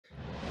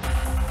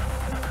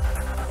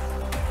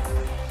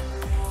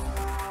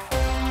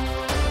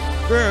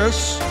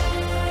This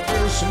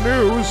is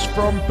news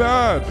from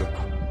bed.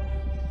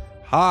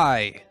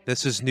 Hi,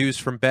 this is news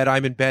from bed.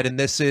 I'm in bed, and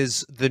this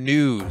is the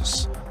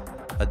news.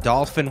 A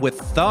dolphin with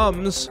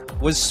thumbs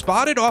was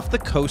spotted off the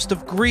coast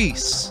of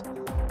Greece.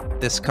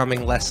 This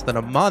coming less than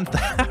a month.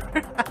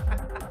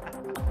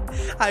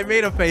 I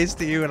made a face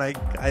to you, and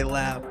I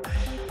laughed.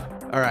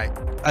 All right.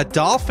 A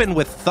dolphin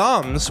with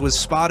thumbs was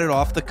spotted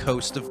off the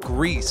coast of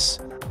Greece.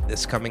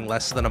 This coming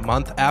less than a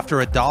month after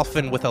a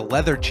dolphin with a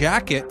leather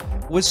jacket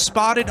was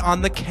spotted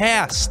on the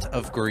cast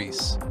of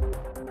Greece.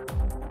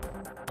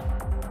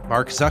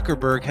 Mark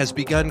Zuckerberg has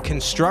begun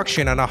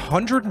construction on a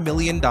 $100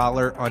 million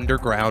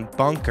underground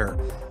bunker.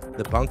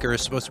 The bunker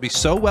is supposed to be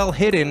so well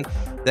hidden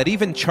that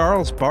even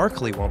Charles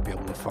Barkley won't be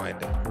able to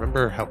find it.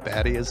 Remember how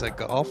bad he is at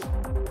golf?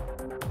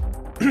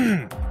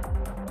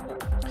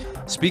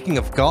 Speaking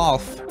of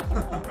golf,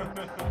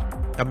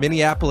 a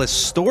Minneapolis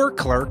store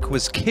clerk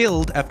was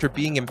killed after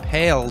being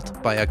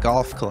impaled by a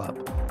golf club.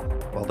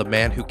 While the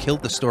man who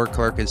killed the store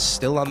clerk is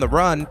still on the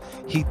run,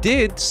 he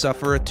did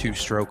suffer a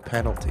 2-stroke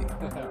penalty.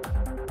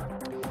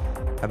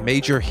 A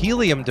major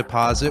helium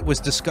deposit was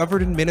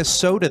discovered in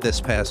Minnesota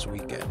this past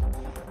weekend.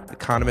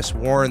 Economists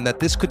warn that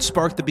this could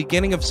spark the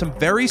beginning of some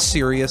very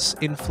serious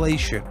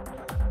inflation.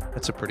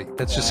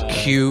 That's just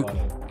cute,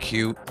 funny.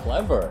 Cute.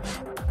 Clever.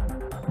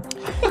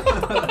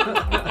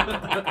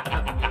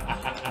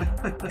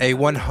 A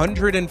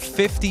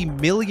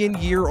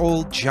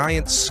 150-million-year-old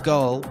giant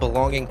skull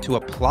belonging to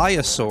a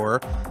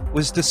pliosaur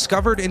was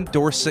discovered in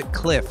Dorset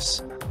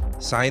Cliffs.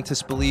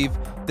 Scientists believe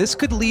this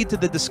could lead to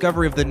the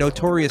discovery of the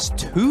notorious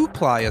 2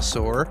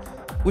 pliosaur,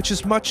 which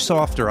is much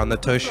softer on the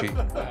tushy.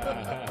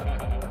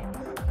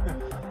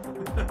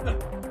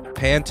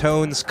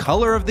 Pantone's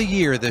color of the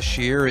year this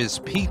year is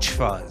peach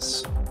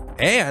fuzz.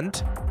 And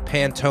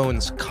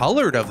Pantone's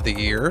colored of the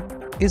year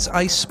is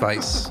ice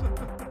spice.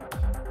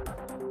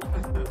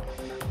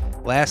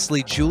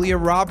 Lastly, Julia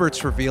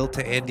Roberts revealed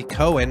to Andy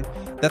Cohen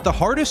that the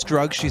hardest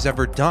drug she's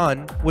ever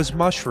done was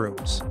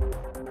mushrooms.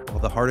 Well,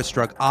 the hardest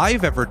drug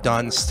I've ever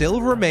done still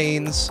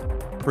remains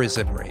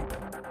prison rape.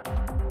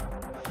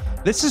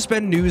 This has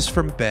been News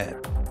from Bed.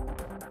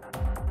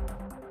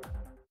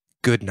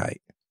 Good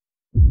night.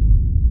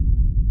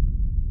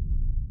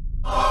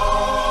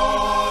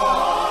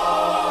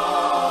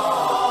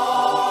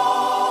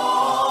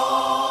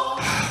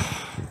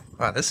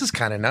 Wow, this is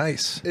kind of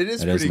nice. It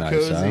is pretty nice,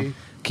 cozy. Huh?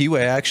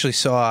 Kiwi, I actually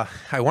saw,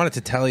 I wanted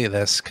to tell you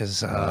this because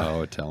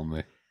tell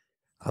me.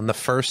 On the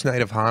first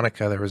night of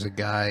Hanukkah, there was a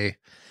guy,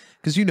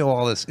 because you know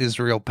all this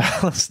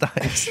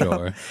Israel-Palestine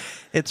Sure.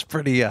 It's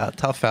pretty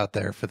tough out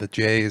there for the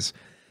Jays.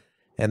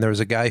 And there was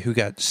a guy who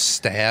got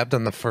stabbed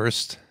on the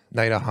first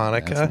night of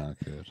Hanukkah. That's not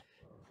good.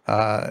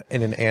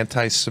 In an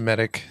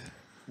anti-Semitic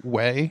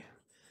way.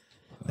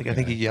 Like, I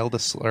think he yelled a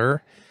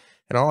slur.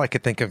 And all I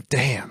could think of,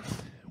 damn,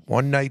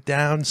 one night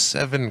down,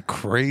 7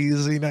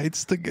 crazy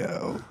nights to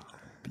go.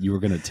 You were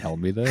going to tell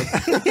me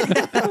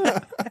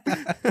that?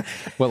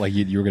 What, like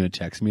you were going to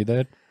text me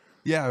that?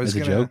 Yeah, I was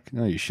going to. As a joke?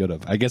 No, you should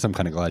have. I guess I'm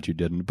kind of glad you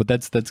didn't, but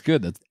that's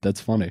good. That's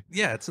funny.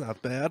 Yeah, it's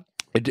not bad.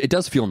 It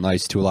does feel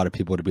nice to a lot of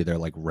people to be their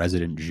like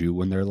resident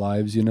Jew in their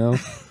lives, you know?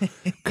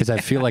 Because I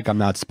feel like I'm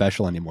not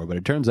special anymore, but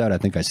it turns out I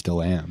think I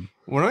still am.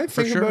 When I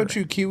think about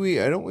you, Kiwi,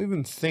 I don't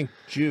even think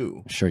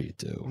Jew. Sure you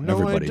do. No,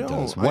 everybody I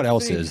don't. does. What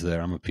else is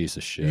there? I'm a piece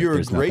of shit. You're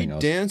There's a great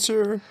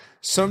dancer.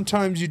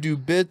 Sometimes you do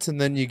bits and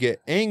then you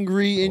get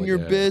angry in your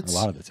bits. A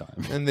lot of the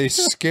time. And they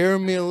scare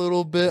me a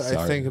little bit.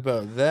 I think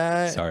about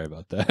that. Sorry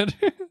about that.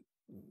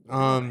 Hair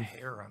on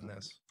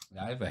this.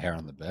 I have a hair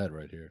on the bed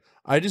right here.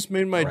 I just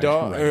made my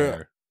dog.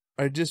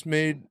 I just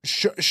made.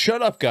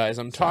 Shut up, guys!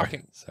 I'm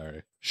talking.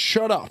 Sorry.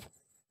 Shut up.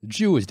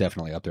 Jew is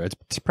definitely up there.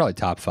 It's probably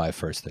top 5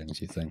 first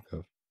things you think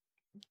of.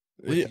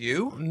 With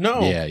you?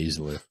 No. Yeah,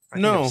 easily. I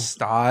think of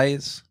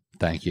styes.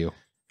 Thank you.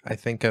 I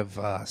think of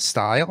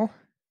style.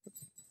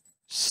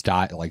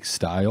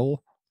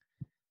 Style?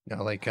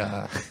 No, like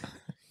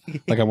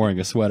like I'm wearing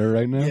a sweater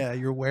right now? Yeah,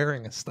 you're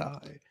wearing a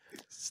style.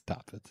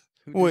 Stop it.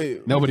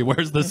 Wait. Nobody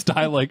wears the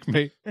style like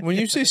me. When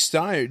you say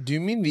style, do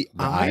you mean the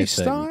eye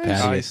style?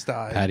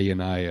 Patty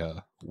and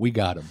I, we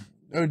got him.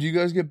 Oh, do you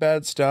guys get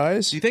bad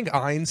styes? Do you think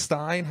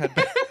Einstein had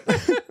bad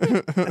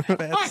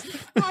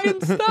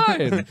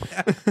Einstein?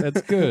 That's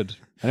good.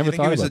 I never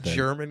thought he was about that. A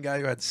German guy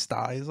who had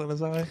styes on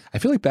his eye? I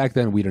feel like back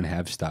then we didn't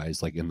have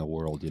styes like in the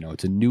world. You know,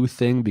 it's a new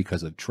thing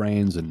because of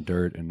trains and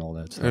dirt and all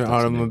that stuff. And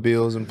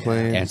automobiles and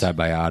planes.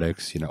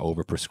 Antibiotics,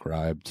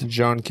 overprescribed.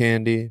 John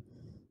Candy.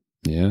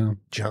 Yeah.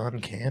 John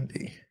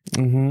Candy.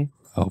 Mm-hmm.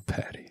 Oh,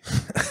 Patty.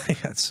 I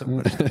got so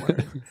much to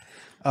learn.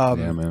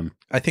 Yeah, man.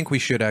 I think we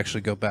should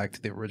actually go back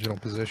to the original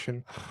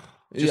position.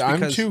 Yeah,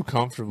 I'm too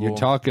comfortable. You're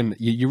talking.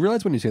 You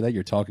realize when you say that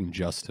you're talking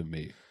just to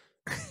me.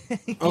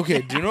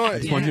 Okay, do you know what? I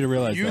just want you to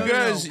realize you that.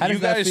 guys, How does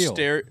you that guys feel?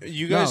 stare.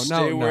 You guys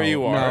stay where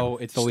you are. No,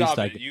 it's the least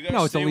I could.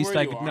 No, it's the least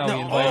I could.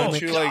 No, oh,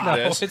 you like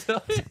this?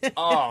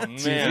 Oh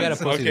man.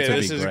 Okay,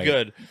 this is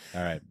good.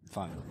 All right,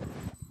 fine.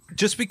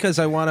 Just because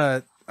I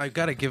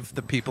gotta give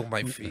the people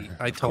my feet.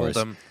 I told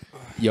them.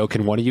 Yo,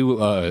 can one of you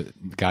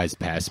guys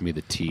pass me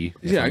the tea?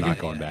 If I'm not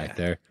going back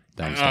there.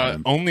 Thanks,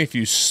 Denham. Only if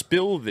you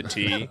spill the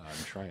tea. I'm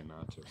trying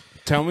not to.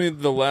 Tell me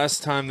the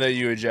last time that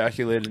you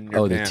ejaculated in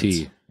your pants. The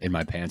tea in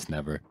my pants,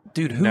 never.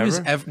 Dude,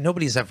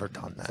 nobody's ever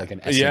done that. It's like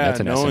an Yeah, that's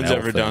an no one's SNL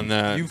ever thing. done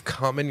that. You've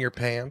come in your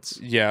pants?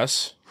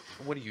 Yes.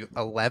 What are you,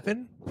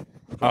 11?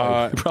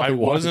 Probably I was.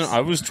 wasn't.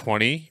 I was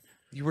 20.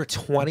 You were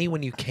 20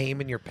 when you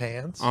came in your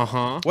pants?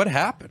 Uh-huh. What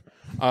happened?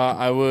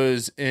 I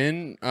was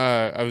in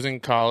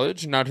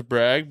college, not to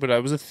brag, but I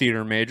was a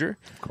theater major.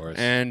 Of course.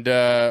 And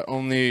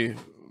only,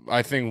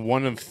 I think,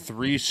 one of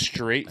 3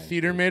 straight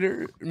theater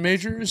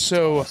majors.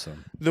 So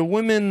Awesome. the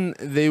women,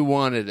 they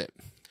wanted it.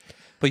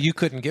 But you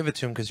couldn't give it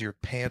to him because your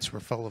pants were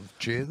full of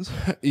jizz?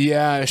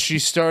 Yeah, she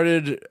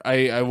started.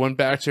 I went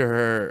back to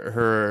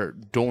her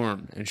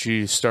dorm, and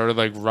she started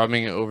like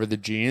rubbing it over the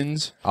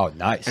jeans, Oh,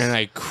 nice. and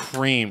I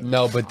creamed.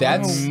 No, but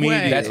that's No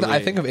way. that's not, I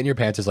think of in your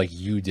pants as like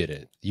you did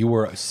it. You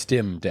were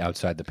stimmed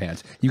outside the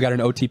pants. You got an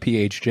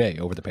OTPHJ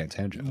over the pants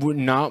hand job.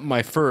 Not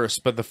my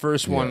first, but the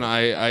first one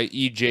I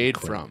EJ'd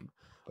from.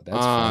 But that's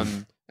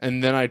fun.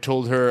 And then I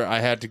told her I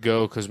had to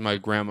go because my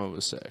grandma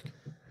was sick.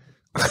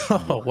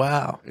 Oh,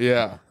 wow.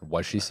 Yeah,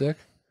 Was she sick?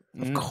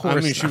 Of course. I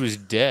mean, she was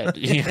dead.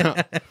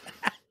 Yeah.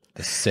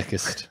 The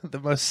sickest. the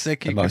most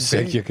sick you The most can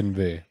sick be. you can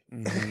be.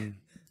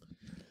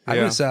 I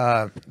Yeah. was,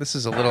 this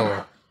is a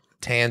little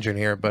tangent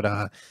here,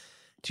 but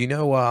do you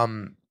know,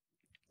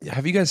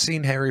 have you guys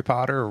seen Harry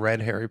Potter or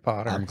read Harry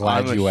Potter? I'm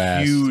glad I'm you a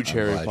asked. huge I'm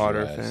Harry glad you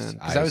Potter asked. fan.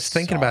 Because I was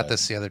thinking saw about it.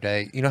 this the other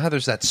day. You know how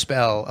there's that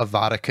spell,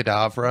 Avada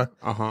Kedavra,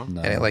 Uh-huh.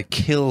 No. and it like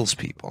kills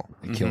people?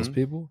 It kills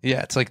people?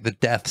 Yeah, it's like the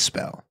death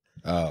spell.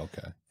 Oh,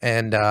 okay.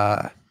 And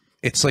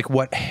it's like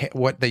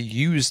what they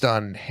used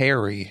on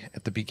Harry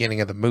at the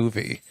beginning of the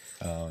movie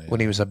Oh, yeah. when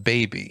he was a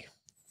baby,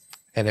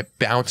 and it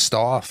bounced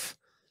off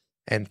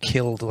and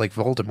killed like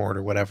Voldemort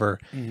or whatever.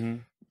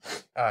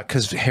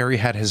 Because Harry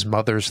had his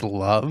mother's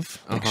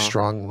love, like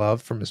strong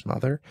love from his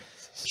mother.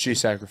 She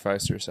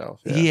sacrificed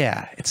herself.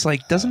 Yeah, it's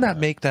like, doesn't that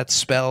make that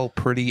spell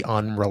pretty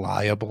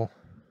unreliable?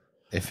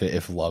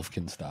 If love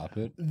can stop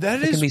it.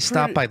 That It can be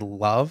stopped by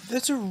love.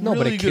 That's a No, really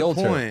but it good killed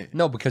point. her.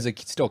 No, because it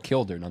still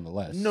killed her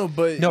nonetheless. No,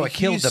 but No, it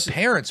killed the he's-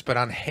 parents, but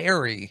on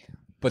Harry,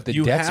 but the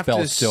You death have spell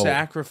to still.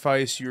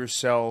 sacrifice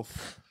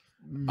yourself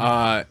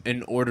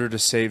in order to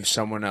save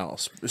someone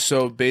else.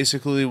 So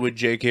basically, what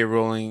J.K.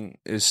 Rowling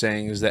is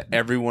saying is that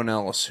everyone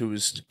else who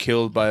was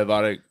killed by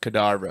Avada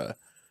Kedavra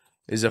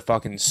is a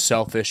fucking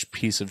selfish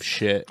piece of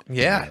shit.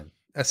 yeah,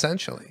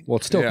 essentially. Well,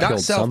 it still Yeah. killed Not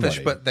selfish,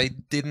 somebody. but they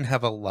didn't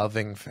have a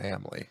loving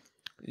family.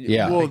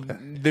 Yeah. Well,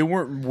 they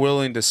weren't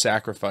willing to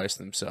sacrifice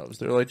themselves.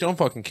 They're like, don't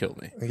fucking kill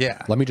me.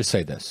 Yeah. Let me just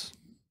say this.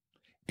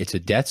 It's a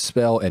death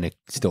spell, and it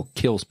still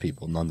kills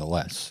people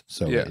nonetheless.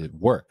 So Yeah. it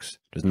works.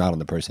 It's not on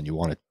the person you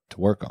want it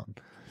to work on.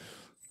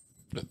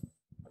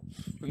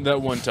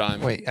 That one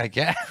time. Wait, I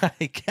guess. Yeah.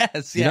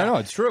 Yeah. No,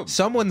 it's true.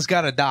 Someone's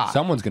got to die.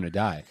 Someone's going to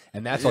die.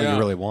 And that's all Yeah. you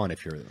really want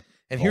if you're...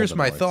 And here's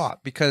my Voldemort.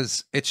 thought,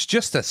 because it's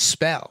just a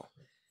spell.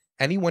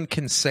 Anyone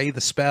can say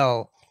the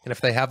spell, and if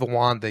they have a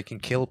wand, they can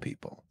kill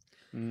people.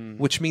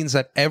 Which means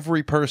that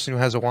every person who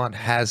has a wand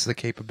has the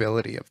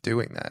capability of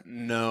doing that.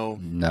 No.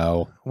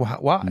 No.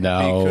 Why?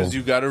 No. Because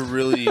you got to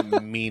really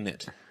mean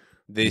it.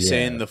 They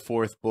say Yeah. in the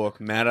 4th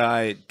book,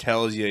 Mad-Eye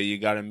tells you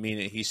got to mean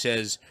it. He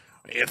says,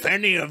 if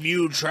any of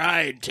you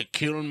tried to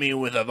kill me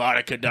with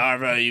Avada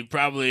Kedavra, you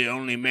probably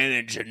only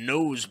manage a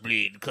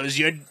nosebleed because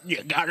you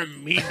got to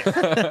mean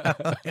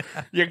it.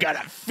 You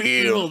got to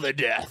feel the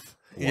death.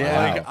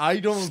 Yeah. Like, I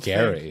don't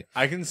Scary. think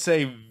I can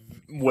say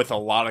with a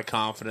lot of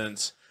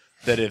confidence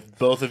that if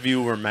both of you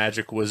were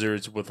magic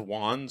wizards with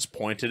wands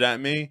pointed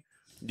at me,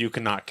 you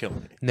cannot kill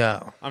me.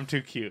 No. I'm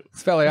too cute.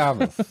 It's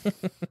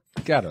Expelliarmus.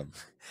 Get him.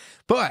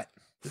 But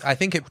I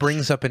think it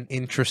brings up an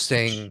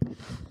interesting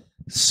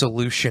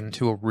solution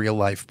to a real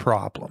life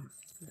problem,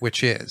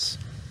 which is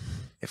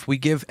if we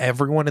give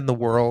everyone in the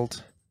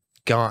world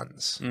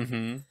guns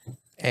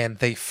and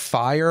they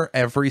fire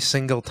every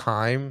single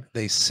time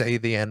they say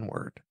the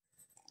N-word,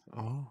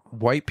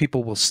 white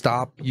people will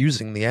stop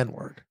using the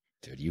N-word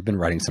Dude, you've been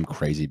writing some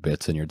crazy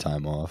bits in your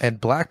time off. and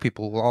black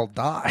people will all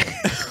die.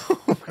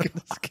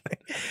 Just kidding.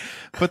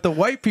 But the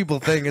white people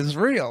thing is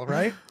real,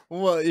 right?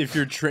 Well, if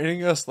you're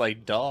training us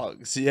like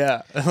dogs,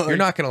 yeah. You're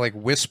not going to like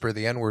whisper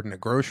the N-word in a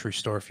grocery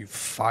store if you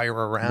fire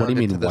around What do you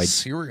mean into the white-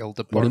 cereal what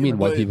do you department. mean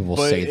white people will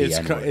say the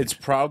N-word? It's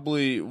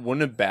probably,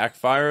 wouldn't it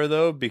backfire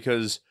though?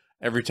 Because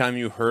every time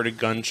you heard a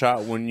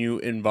gunshot, wouldn't you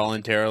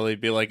involuntarily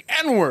be like,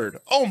 N-word,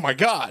 oh my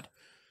God.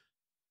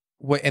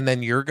 Wait, and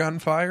then your gun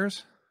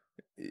fires?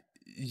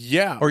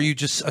 Yeah. Or you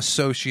just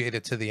associate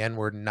it to the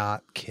N-word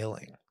not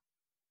killing?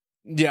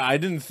 Yeah,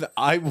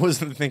 I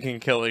wasn't thinking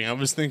killing. I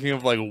was thinking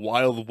of like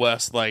Wild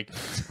West, like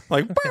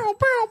bow,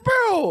 bow,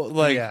 bow.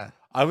 Like, Yeah.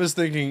 I was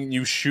thinking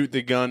you shoot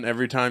the gun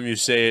every time you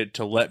say it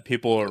to let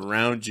people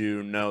around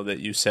you know that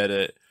you said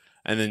it.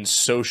 And then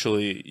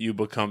socially you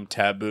become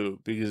taboo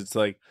because it's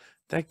like,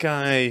 that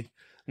guy,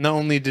 not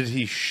only did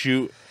he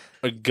shoot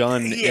a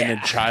gun in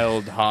a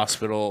child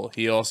hospital,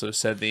 he also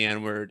said the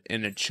N-word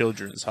in a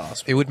children's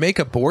hospital. It would make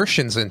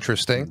abortions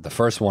interesting. The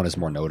first one is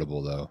more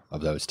notable, though, of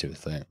those two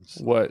things.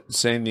 What,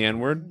 saying the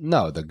N-word?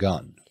 No, the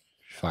gun.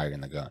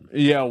 firing the gun.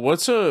 Yeah,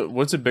 what's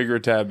a bigger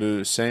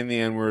taboo, saying the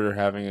N-word or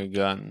having a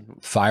gun?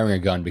 Firing a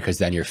gun, because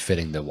then you're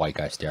fitting the white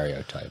guy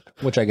stereotype,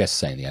 which I guess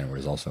saying the N-word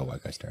is also a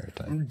white guy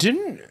stereotype.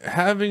 Didn't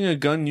having a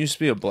gun used to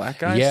be a black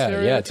guy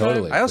stereotype? Yeah,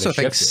 totally. I also But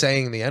it think shifted.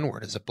 saying the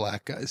N-word is a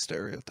black guy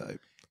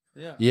stereotype.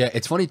 Yeah,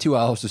 it's funny too.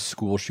 Also,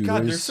 school shooters.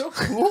 God, they're so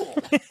cool.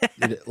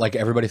 Like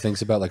everybody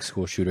thinks about like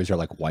school shooters are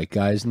like white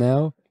guys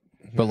now,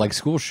 but like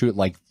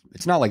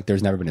it's not like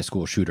there's never been a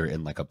school shooter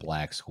in like a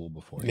black school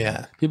before. you Yeah.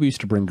 know? People used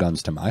to bring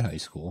guns to my high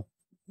school.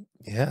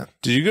 Yeah.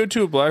 Did you go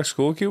to a black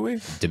school, Kiwi?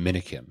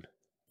 Dominican.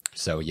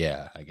 So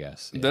yeah, I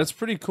guess. Yeah. That's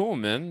pretty cool,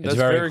 man. It's That's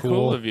very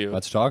cool of you.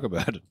 Let's talk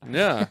about it.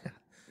 Yeah.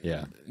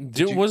 Yeah.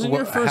 Wasn't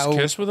your first how-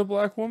 kiss with a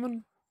black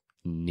woman?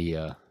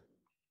 Nia.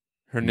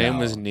 Her name No.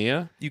 was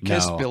Nia? You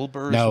kissed No. Bill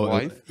Burr's No.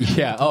 wife?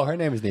 Yeah. Oh, her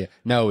name is Nia.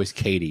 No, it was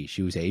Katie.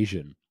 She was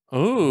Asian.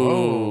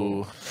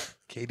 Ooh.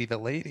 Katie the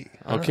lady.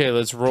 Okay,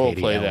 let's role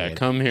Katie play Elliott. that.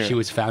 Come here. She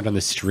was found on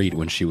the street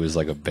when she was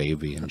like a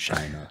baby in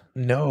China.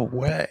 No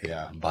way.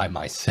 Yeah, by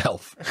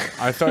myself.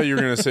 I thought you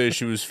were going to say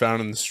she was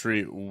found in the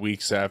street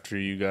weeks after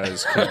you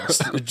guys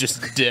kissed.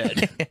 Just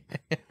dead.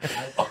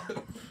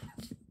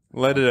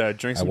 Let it out.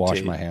 Drink I some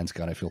washed tea. my hands.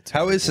 God, I feel How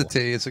terrible. is the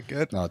tea? Is it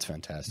good? No, it's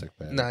fantastic,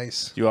 man.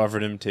 Nice. You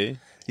offered him tea?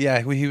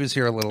 Yeah, he was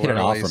here a little He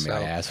didn't early. offer me. so-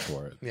 I asked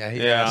for it. Yeah,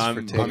 he Yeah, asked for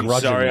I'm tea.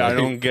 Begrudgingly. sorry I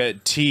don't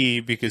get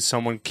tea because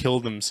someone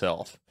killed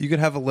himself. You could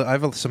have I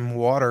have some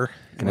water.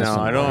 No, some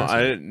I don't.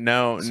 water?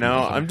 No.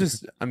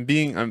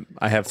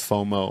 I have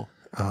FOMO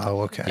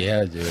Oh, okay.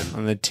 Yeah, dude.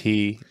 on the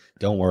tea.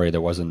 Don't worry. There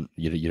wasn't.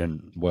 You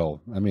didn't.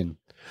 Well, I mean.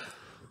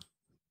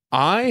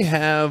 I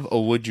have a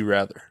would you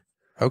rather.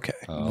 Okay.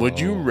 Would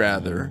you oh,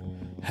 rather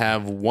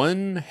have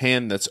one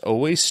hand that's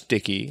always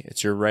sticky?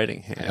 It's your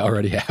writing I hand.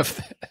 already have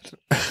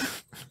that.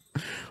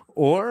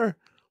 Or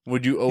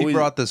would you He always?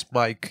 brought this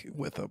mic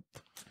with him.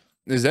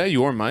 Is that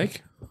your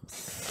mic?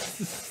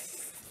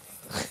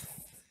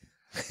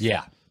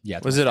 Yeah. Yeah.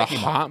 it's Was my it a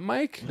sticky hot mic?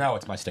 mic. No,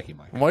 it's my sticky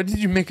mic. Why did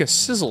you make a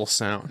sizzle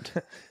sound?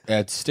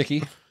 It's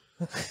sticky.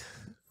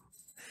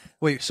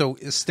 Wait, so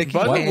is sticky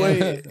By the hand-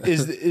 way,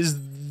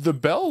 is the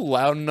bell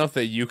loud enough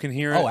that you can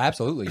hear it? Oh,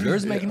 absolutely.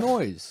 Yours make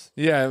noise.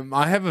 Yeah,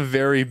 I have a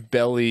very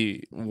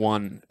belly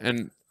one,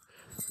 and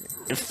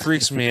it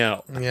freaks me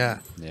out. Yeah.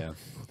 Yeah.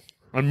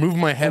 I move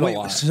my head a Wait,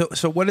 lot.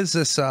 so what is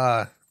this?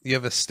 You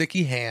have a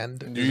sticky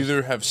hand. You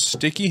either have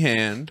sticky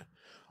hand,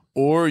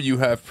 or you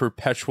have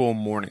perpetual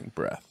morning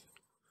breath,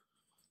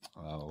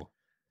 Oh,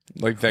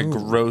 like that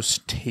gross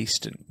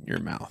taste in your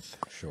mouth.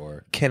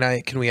 sure.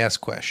 Can we ask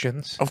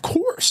questions? Of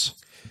course.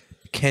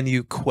 Can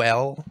you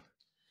quell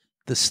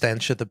the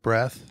stench of the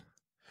breath?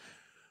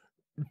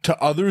 To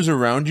others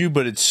around you,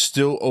 but it's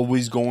still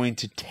always going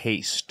to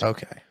taste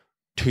Okay.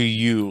 to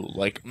you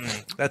like.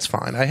 That's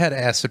fine. I had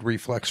acid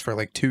reflux for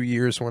like 2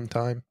 years one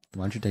time.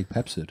 Why don't you take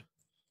Pepsid?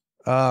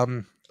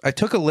 I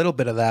took a little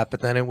bit of that,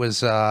 but then it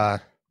was I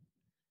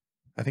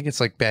think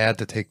it's like bad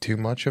to take too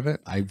much of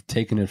it. I've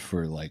taken it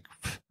for like,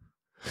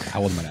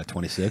 how old am I now?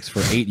 26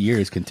 for 8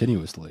 years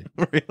continuously.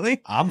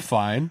 Really? I'm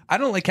fine. I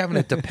don't like having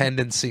a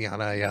dependency on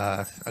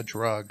a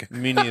drug.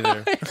 Me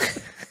neither.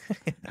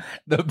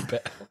 The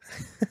best.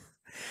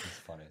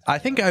 I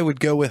think I would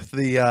go with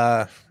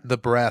the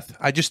breath.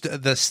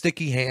 The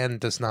sticky hand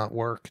does not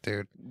work,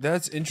 dude.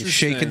 That's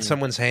interesting. Shaking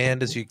someone's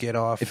hand as you get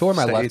off. If it were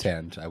my stage. left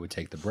hand, I would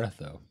take the breath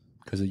though,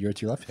 because it's your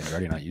left hand. You're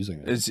already not using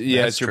it. It's That's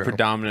it's your true.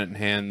 predominant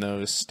hand though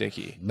is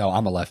sticky. No,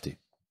 I'm a lefty.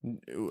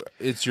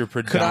 It's your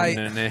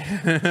predominant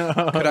hand.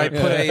 Could I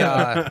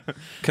put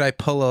could I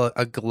pull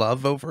a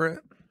glove over it?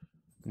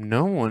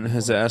 No one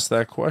has asked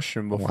that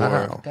question before.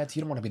 Wow. That's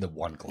you don't want to be the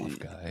one glove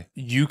guy.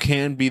 You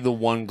can be the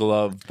one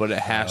glove, but it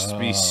has to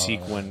be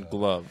sequin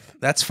glove.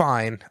 That's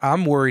fine.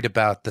 I'm worried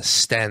about the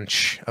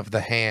stench of the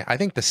hand. I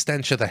think the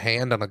stench of the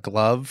hand on a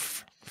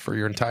glove for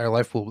your entire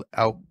life will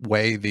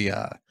outweigh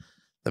the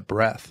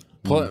breath.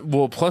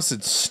 Plus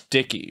it's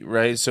sticky,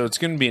 right? So it's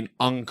going to be an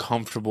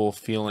uncomfortable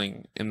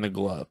feeling in the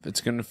glove. It's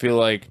going to feel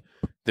like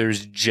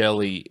there's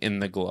jelly in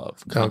the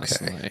glove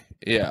constantly.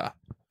 Yeah.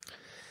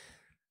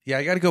 Yeah,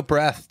 I got to go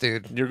breath,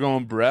 dude. You're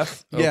going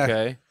breath? Yeah.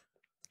 Okay.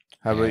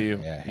 How about you?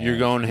 You're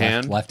going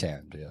hand? Left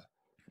hand, yeah.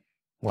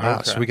 Wow.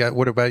 Okay. So we got.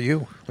 What about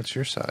you? What's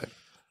your side?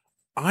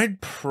 I'd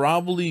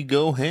probably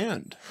go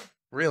hand.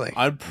 Really?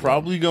 I'd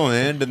probably go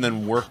hand and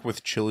then work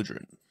with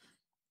children.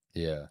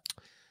 Yeah.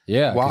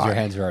 Yeah, because Why? your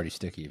hands are already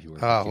sticky if you were.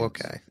 Oh,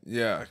 okay.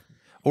 Yeah.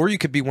 Or you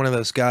could be one of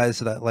those guys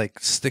that like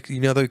stick.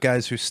 You know, the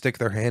guys who stick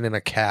their hand in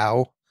a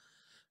cow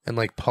and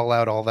like pull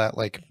out all that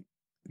like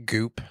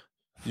goop.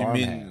 You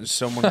mean Farmhand.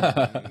 someone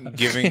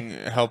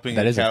helping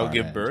That a is a cow farmhand.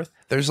 give birth?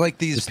 There's like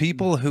these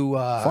people who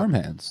farm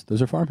hands.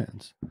 Those are farm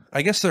hands.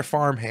 I guess they're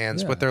farm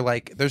hands, Yeah. but they're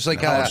like there's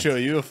like I'll a show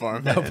you a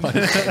farm.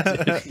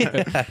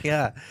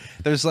 yeah.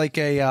 There's like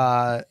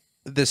a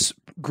this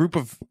group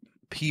of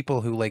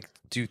people who like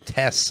do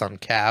tests on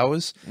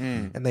cows,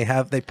 and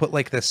they put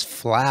like this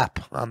flap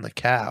on the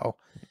cow,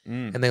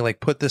 and they like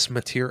put this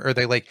material, or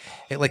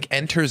it like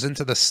enters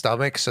into the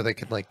stomach so they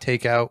can like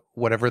take out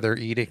whatever they're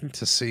eating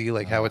to see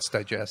like how it's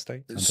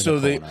digesting. So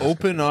they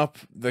open up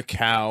the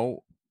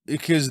cow.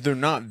 because they're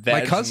not vaginally.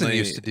 My cousin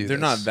used to do They're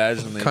this. not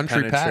vaginally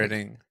Country Patty.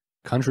 penetrating.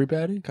 Country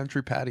Patty?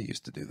 Country Patty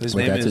used to do this. His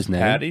Wait, name that's is his name?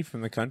 Patty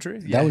from the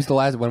country. Yeah. That was the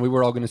last when we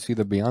were all going to see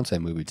the Beyonce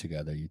movie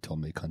together. You told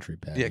me Country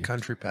Patty. Yeah,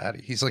 Country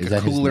Patty. He's like Is a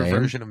that his cooler name?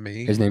 version of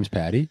me. His name's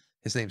Patty?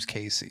 His name's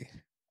Casey.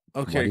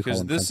 Why do Okay, you call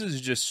because him this country?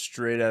 is just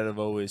straight out of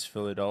Always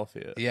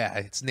Philadelphia. Yeah,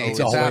 it's named It's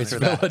always after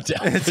that.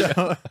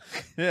 Philadelphia.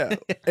 Yeah,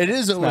 it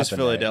is always the name,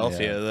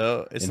 Philadelphia yeah.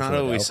 though. It's In not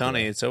always Philadelphia.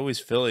 sunny. It's always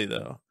Philly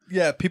though.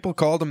 Yeah, people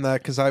called him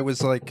that because I was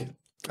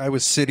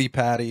City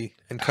Patty,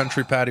 and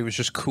Country Patty was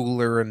just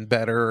cooler and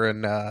better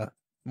and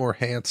more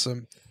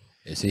handsome.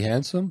 Is he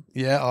handsome?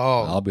 Yeah.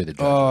 Oh, I'll be the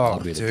judge. oh, I'll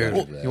be the judge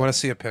of dude. that. You want to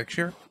see a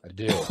picture? I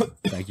do.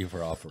 Thank you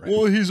for offering.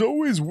 Well, he's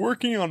always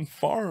working on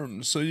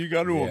farms, so you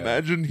got to Yeah.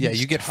 imagine. Yeah,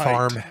 he's you get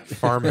tight.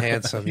 farm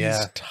handsome. He's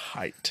Yeah,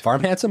 tight.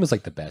 Farm handsome is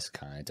like the best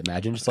kind.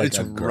 Imagine just like It's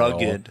a girl.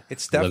 rugged.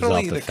 it's Lives definitely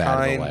off the the fat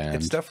of the kind. land.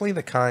 It's definitely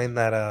the kind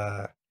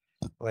that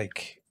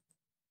like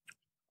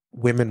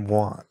women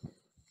want.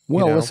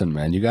 Well, know? listen,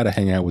 man, you got to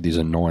hang out with these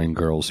annoying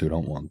girls who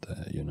don't want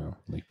that.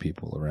 Like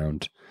people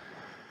around.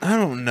 I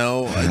don't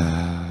know.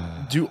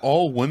 Do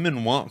all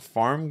women want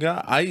farm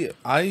guy? I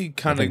I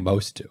kind think of.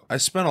 most do. I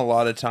spent a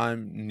lot of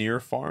time near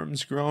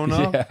farms growing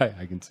up. Yeah,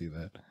 I can see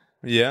that.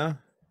 Yeah.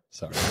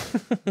 Sorry.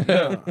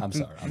 Yeah. I'm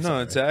sorry. I'm No,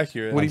 sorry. it's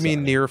accurate. What do you mean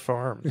sorry. near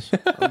farms?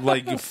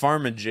 Like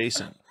farm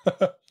adjacent.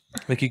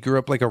 Like you grew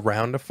up like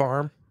around a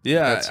farm?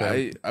 Yeah, That's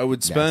him. I would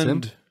That's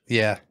spend. him?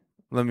 Yeah,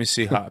 Let me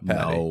see hot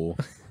patty. No,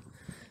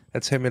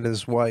 that's him and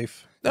his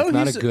wife. No, it's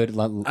not he's a good. I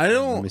Let me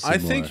don't. see I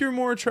think more. you're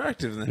more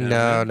attractive than him.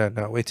 No, man.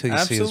 no. Wait till you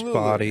see his Absolutely.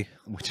 body.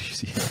 What do you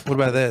see? What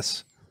about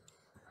this?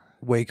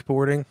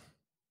 Wakeboarding?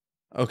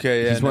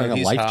 Okay, yeah, He's wearing a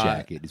life hot.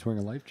 jacket. He's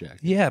wearing a life jacket.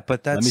 Yeah,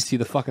 but that's Let me see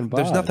the fucking bod.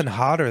 there's nothing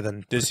hotter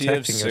than Does he have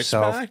protecting six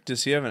yourself. pack?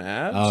 Does he have an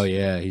abs? Oh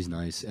yeah, he's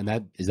nice.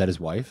 And is that his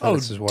wife? Oh,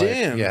 that's his wife.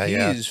 damn. Yeah,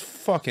 yeah. He's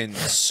fucking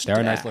They're a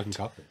stacked. nice looking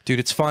couple. Dude,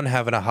 it's fun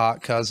having a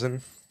hot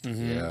cousin.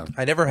 Mhm. Yeah,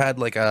 I never had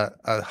like a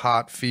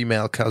hot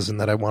female cousin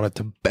that I wanted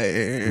to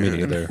bang. me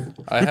neither.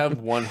 I have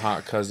one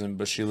hot cousin,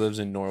 but she lives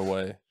in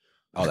Norway.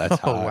 Oh, that's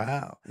Oh hot.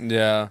 wow.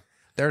 Yeah.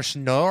 There's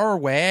no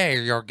way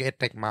you're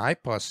getting my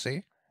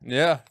pussy.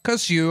 Yeah.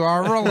 Because you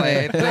are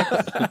related.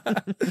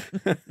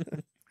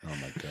 Oh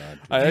my god.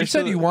 I You said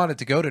actually- you wanted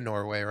to go to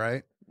Norway,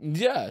 right?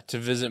 Yeah, to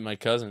visit my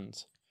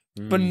cousins.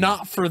 Mm. But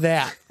not for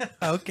that.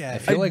 Okay. I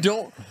feel like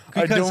don't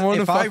Because want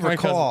to if fuck I my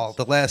recall,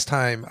 cousins. the last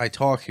time I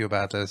talked to you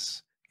about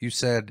this, you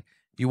said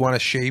you want to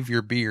shave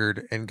your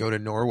beard and go to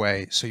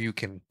Norway so you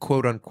can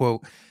quote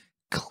unquote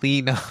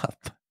clean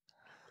up.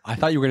 I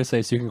thought you were gonna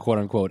say so you can quote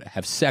unquote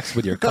have sex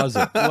with your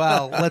cousin.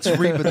 Well, let's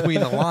read between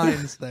the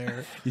lines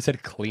there. You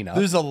said clean up.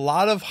 There's a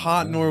lot of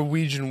hot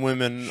Norwegian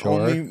women.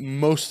 Sure. Only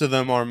most of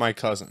them are my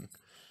cousin.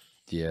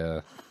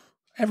 Yeah,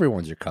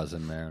 everyone's your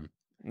cousin, man.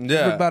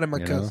 Yeah. What about my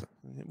You know? cousin?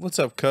 What's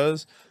up,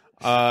 cuz?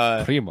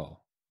 Primo,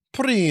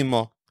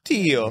 Primo.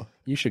 Tio.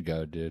 you should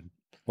go, dude.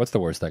 What's the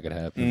worst that could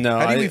happen? No.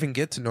 How do you even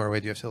get to Norway?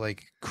 Do you have to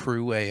like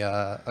crew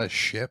a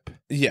ship,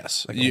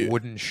 Yes. like You, a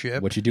wooden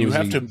ship? What you do you is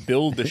have to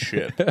build a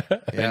ship.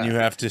 Yeah. And you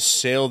have to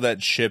sail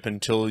that ship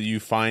until you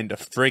find a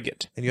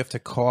frigate. And you have to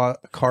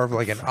carve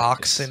like an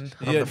oxen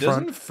on Yeah, the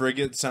front. doesn't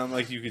frigate sound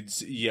like you could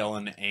yell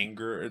in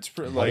anger? It's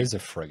What like is a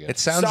frigate? It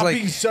sounds stop like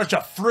being such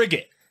a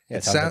frigate. Yeah,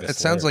 it, sounds like a it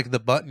sounds slur. like the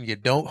button you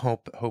don't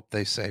hope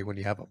they say when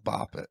you have a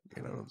bop it.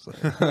 You know what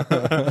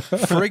I'm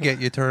saying? Frigate,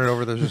 you turn it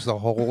over, there's just a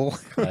hole.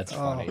 That's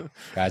funny,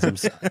 guys. I'm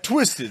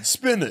Twisted,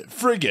 spin it,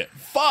 frigate.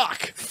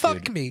 Fuck.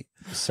 Fuck me.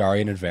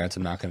 sorry in advance.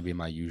 I'm not going to be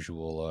my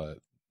usual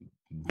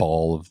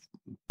ball of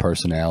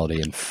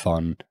personality and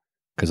fun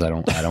because I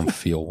don't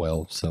feel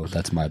well. So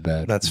that's my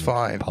bad. That's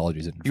fine.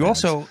 Apologies. In You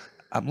advance. also,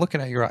 I'm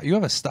looking at you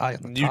have a style.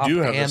 On the You top do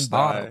have a and sty.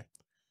 bottom.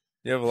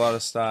 You have a lot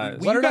of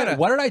styles. Well,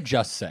 What did I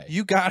just say?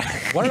 You got.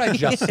 What did I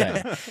just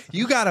say?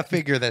 You got to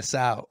figure this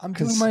out. I'm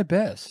 'cause doing my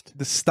best.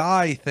 the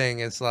sty thing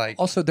is like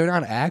Also, they're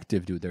not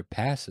active, dude. They're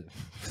passive.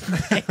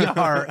 they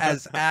are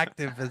as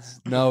active as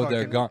No, fucking-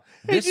 they're gone.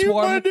 Hey, This do you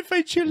one, mind if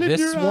I chill in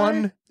this your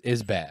one eye?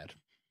 is bad.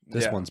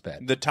 This Yeah. one's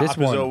bad. The top This is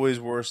one- always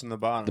worse than the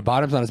bottom. The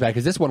bottom's not as bad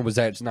because this one was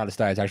it's not a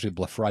sty. It's actually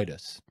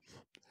blepharitis.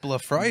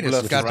 blepharitis.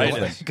 Blepharitis. God,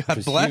 Blepharitis. God Which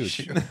is bless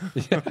huge. you.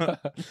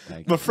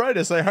 Thank you.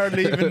 Nephritis, I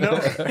hardly even know.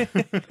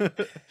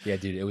 Yeah,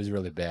 dude, it was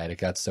really bad. It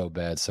got so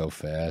bad so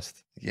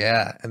fast.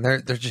 Yeah, and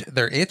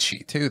they're itchy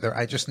too.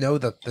 I just know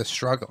the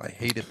struggle. I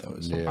hated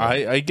those. Yeah.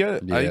 I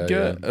get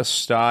Yeah. a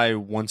sty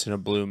once in a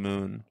blue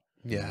moon.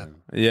 Yeah,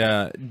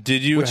 Yeah.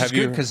 Did you which have is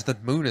good you? because the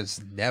moon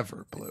is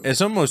never blue. It's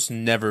almost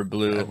never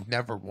blue,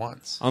 Never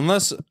once.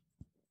 unless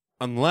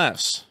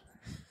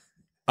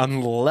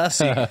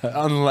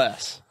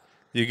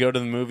you go to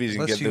the movies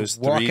and Unless get you those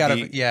walk 3D. out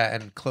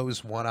of and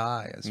close one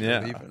eye as Yeah.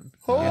 you're leaving.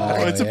 Oh,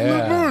 Yeah. it's a blue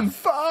Yeah. moon.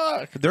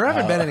 Fuck. There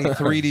haven't been any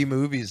 3D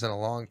movies in a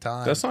long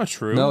time. That's not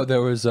true. No,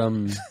 there was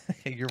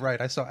You're right.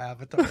 I saw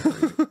Avatar.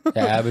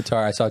 yeah,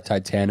 Avatar. I saw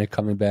Titanic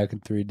coming back in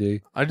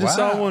 3D. I just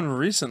saw Wow. one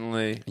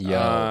recently.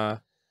 Yo.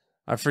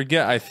 I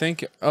forget. I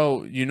think.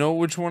 Oh, you know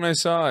which one I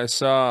saw? I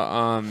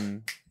saw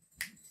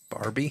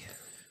Barbie.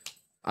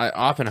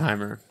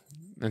 Oppenheimer.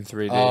 in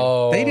 3D.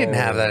 Oh, They didn't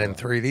have that in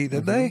 3D,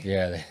 did they?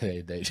 Yeah,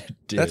 they did.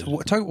 That's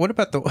what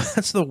about the?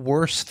 That's the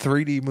worst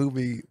 3D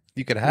movie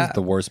you could have. It's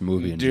the worst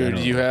movie in Dude,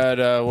 general. you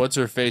had what's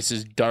her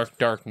face's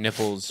dark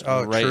nipples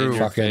right true. in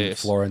your fucking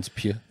face. Florence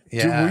Pugh.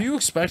 Yeah. Dude, were you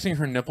expecting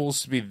her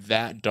nipples to be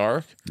that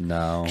dark?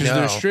 No. Because No.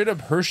 they're straight up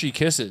Hershey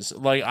kisses.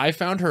 Like I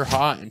found her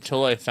hot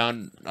until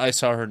I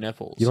saw her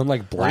nipples. You don't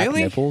like black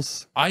Really?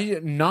 nipples?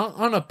 Not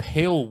on a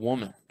pale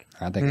woman.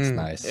 I think it's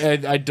nice.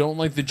 I don't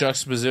like the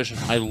juxtaposition.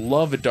 I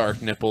love a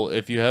dark nipple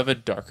if you have a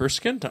darker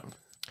skin tone.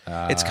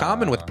 It's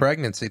common with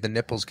pregnancy. The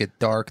nipples get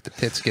dark, the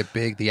tits get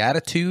big, the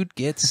attitude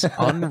gets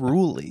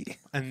unruly.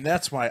 And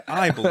that's why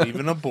I believe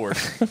in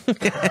abortion.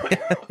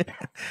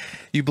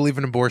 You believe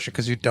in abortion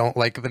because you don't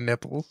like the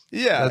nipples?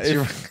 Yeah, That's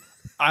your-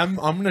 I'm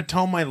gonna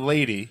tell my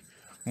lady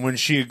when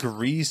she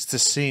agrees to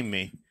see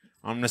me.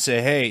 I'm gonna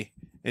say, hey,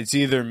 it's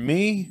either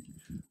me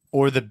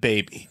or the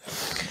baby.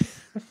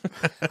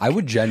 I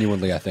would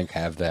genuinely, I think,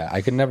 have that.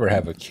 I could never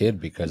have a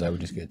kid because I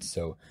would just get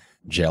so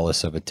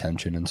jealous of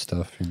attention and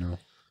stuff, you know.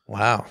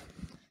 Wow.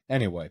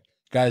 Anyway,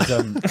 guys,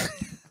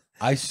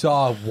 I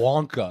saw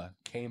Wonka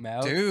came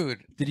out.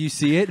 Dude, Did you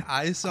see it?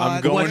 I saw I'm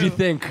it. going What did you to-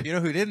 think? You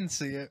know who didn't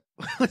see it?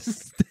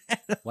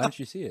 Why didn't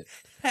you see it?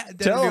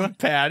 Tell him,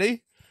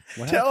 Patty.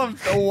 What Tell him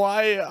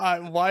why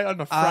on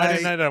a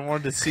Friday night I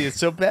wanted to see it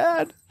so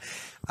bad.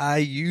 I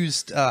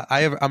used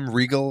I'm a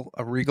Regal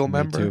Me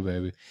member, too,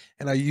 baby.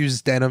 and I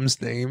used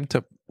Denham's name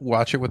to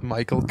watch it with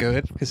Michael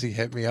Good because he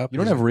hit me up. You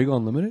don't have Regal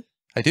Unlimited?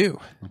 I do,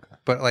 Okay.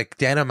 but like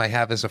Denham, I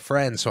have as a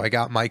friend, so I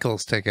got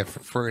Michael's ticket for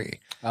free.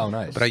 Oh,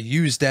 nice. But I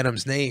used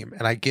Denham's name,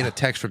 and I get a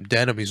text from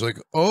Denham. He's like,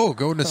 "Oh,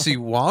 going to see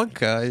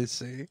Wonka." I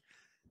see.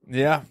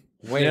 Yeah.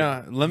 Wait,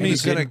 Yeah. Let me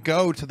He's gonna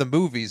go to the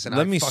movies, and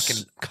Let I me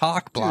fucking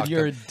cock Dude, blocked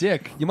you're a him.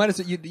 dick. You might as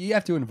well, you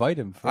have to invite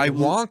him. I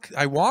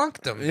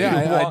wonked him.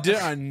 Yeah, dude. I did.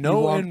 I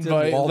know walked him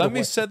invite. all the Let me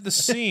way. set the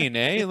scene,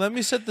 eh? Let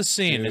me set the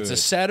scene. It's a Dude.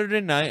 Saturday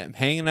night. I'm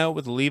hanging out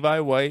with Levi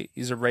White.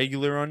 He's a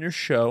regular on your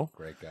show.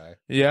 Great guy.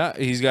 Yeah,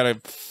 he's got a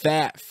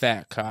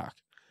fat cock.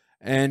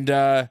 And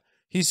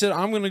he said,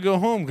 I'm going to go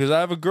home because I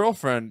have a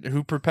girlfriend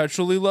who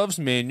perpetually loves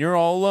me and you're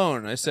all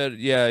alone. I said,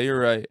 yeah, you're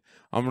right.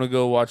 I'm going to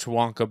go watch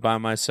Wonka by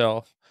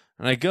myself.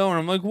 And I go and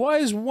I'm like, why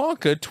is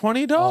Wonka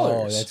 $20?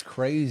 Oh, that's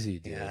crazy,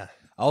 dude. Yeah.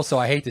 Also,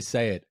 I hate to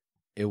say it,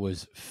 it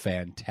was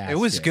fantastic. It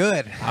was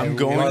good. I'm It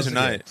going was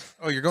tonight.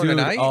 Oh, you're going Dude,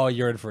 tonight? oh,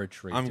 you're in for a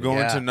treat. I'm dude. going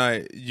Yeah.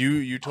 tonight.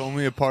 You told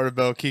me a part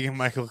about Keegan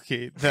Michael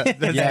Key. That's,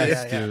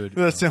 Yes, yeah. dude.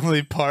 that's the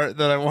only part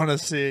that I want to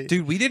see.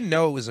 Dude, we didn't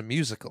know it was a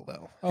musical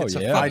though. Oh, It's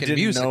a yeah. I fucking didn't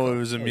musical. know it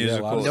was a yeah,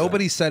 musical. a lot of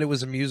Nobody said it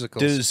was a musical.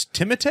 Does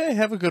Timothée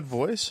have a good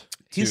voice?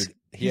 He's Dude,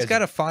 he he's has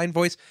got a- a fine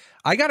voice.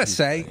 I gotta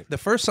say, great. the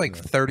first like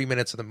 30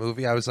 minutes of the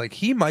movie, I was like,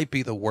 he might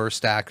be the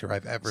worst actor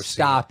I've ever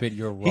Stop it,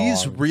 you're wrong. seen.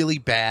 He's really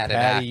bad at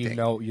Patty,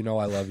 acting. you know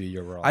I love you,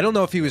 you're wrong. I don't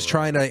know if he was You're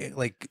trying to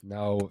like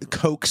wrong. No.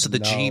 coax the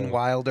No. Gene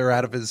Wilder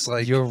out of his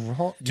like. You're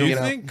wrong. Do you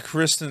know. think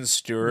Kristen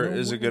Stewart No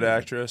is a good way.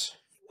 actress?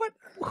 What?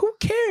 Who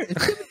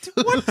cares?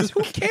 What?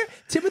 Who cares?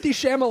 Timothy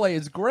Chalamet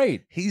is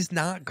great. He's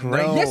not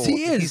great. No. Yes,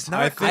 he is. He's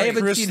not I I think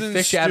haven't Kristen seen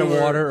Fish Out of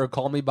Stewart- Water or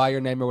Call Me by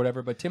Your Name or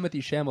whatever, but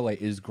Timothy Chalamet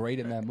is great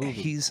in that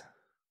movie.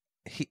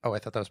 Oh, I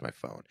thought that was my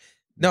phone.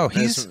 No,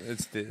 It's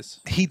this.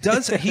 he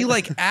does he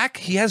like act.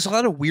 He has a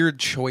lot of weird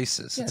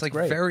choices. Yeah, it's it's like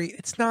great.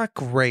 It's not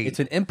great. It's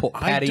an impulse, I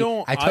Patty.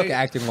 don't- I took I-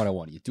 acting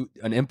 101. You do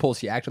an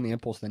impulse, you act on the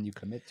impulse, then you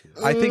commit to it.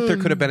 I think there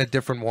could have been a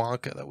different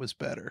Wonka that was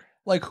better.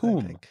 Like I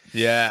whom? think.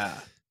 Yeah.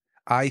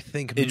 I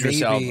think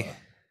Idris maybe. Elba.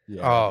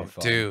 Yeah, Oh, that'd be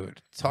fun.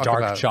 dude, talk Dark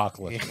about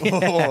chocolate.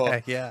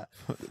 Yeah, yeah.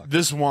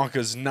 This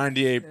Wonka's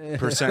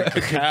 98%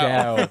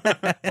 cacao.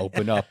 Cacao.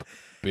 Open up,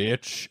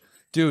 bitch.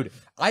 Dude,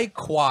 I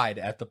cried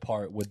at the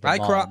part with the I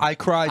mom.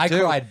 cried I too.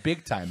 cried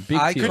big time. Big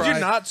I tears. Could you cried.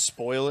 not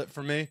spoil it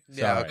for me?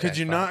 Yeah, Sorry. okay, Could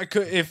you fine. not?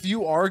 If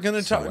you are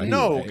gonna So talk,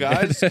 no, anyway.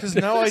 guys, because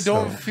now I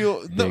don't So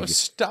feel. No, big-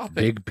 stop it.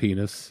 Big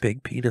penis.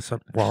 Big penis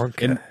on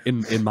Wonka.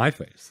 In my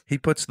face. He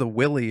puts the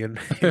Willy in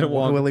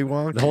Wonka. Willy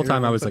Wonka. The whole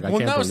time I was like, I Well,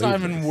 can't now it's believe not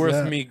even this. worth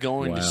Yeah. me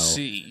going to Wow.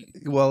 see.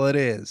 Well, it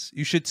is.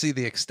 You should see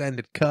the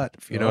extended cut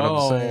if you know what Oh.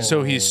 I'm saying.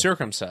 So he's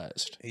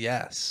circumcised.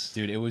 Yes,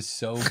 Dude, it was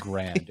so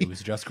grand. It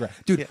was just grand.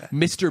 Dude, Yeah.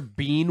 Mr.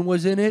 Bean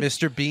was in it.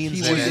 Mr. Bean's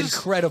He in was it.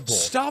 incredible.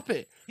 Stop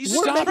it. He's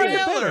Stop in the it.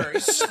 trailer.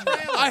 He's in the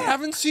trailer. I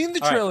haven't seen the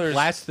All right, trailers.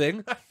 last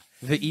thing.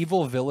 The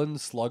evil villain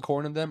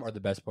Slughorn in them are the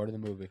best part of the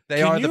movie. They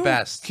Can are the you-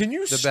 best. Can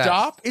you The best.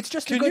 stop? It's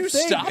just a Can good you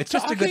thing. stop It's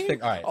just a good talking?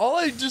 thing. All right. All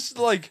I just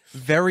like.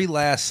 Very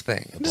last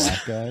thing. The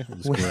black guy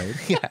was great.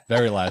 Yeah.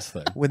 Very last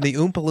thing. When the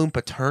Oompa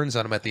Loompa turns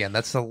on him at the end,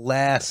 that's the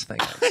last thing.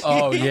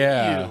 Oh, hate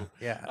yeah. you.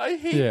 Yeah. I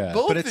hate Yeah.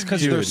 both But it's of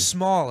because you. they're Dude.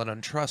 small and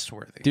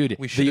untrustworthy. Dude,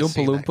 we the should have Oompa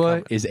seen that Loompa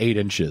coming. is 8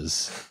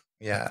 inches.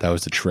 Yeah. That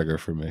was the trigger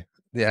for me.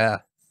 Yeah.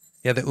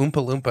 Yeah, the Oompa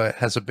Loompa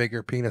has a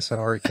bigger penis than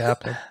Ari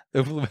Kaplan.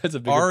 Oompa Loompa has a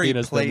bigger Ari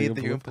penis played than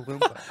the the Oompa Oompa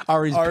Loompa.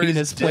 Ari's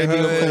penis played the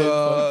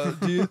Oompa Loompa.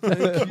 do you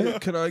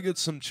think can I get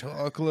some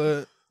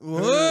chocolate?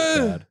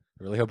 God,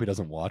 I really hope he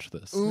doesn't watch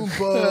this.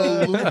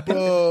 Oompa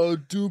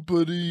Loompa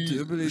Doopity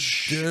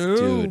Doo.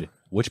 Dude,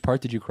 which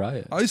part did you cry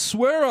at? I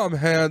swear I'm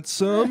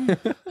handsome.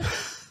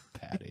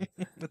 Patty.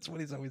 That's what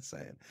he's always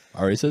saying.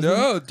 Ari says that?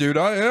 No, dude,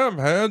 I am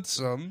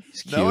handsome.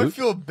 He's Now I cute.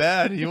 feel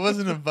bad. He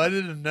wasn't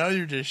invited, and now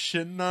you're just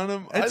shitting on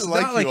him. It's I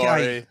like not like you,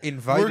 Ari. I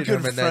invited We're him good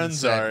and then friends,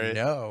 said Ari.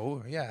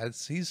 no. Yeah,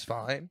 he's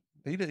fine.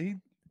 He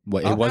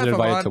What, I'll he wasn't have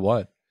him invited on. to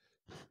what?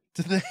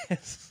 to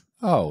this.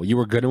 Oh, you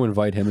were going to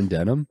invite him and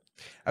Denham?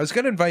 I was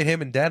gonna invite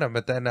him and Denham,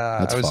 but then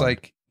That's I was fun.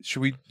 like,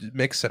 "Should we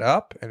mix it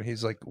up?" And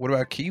he's like, "What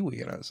about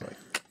Kiwi?" And I was like,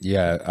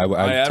 Yeah, I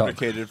I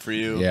advocated for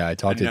you. Yeah, I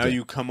talked and to now Dan-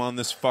 you come on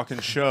this fucking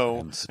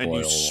show and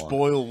you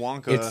spoil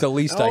Wonka. It's the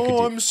least I could do.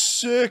 Oh, I'm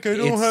sick. I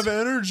don't It's- have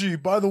energy.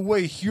 By the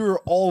way, here are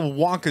all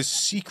Wonka's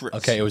secrets.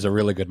 Okay, it was a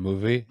really good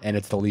movie, and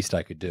it's the least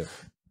I could do.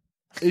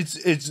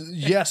 It's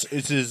yes,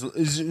 it is.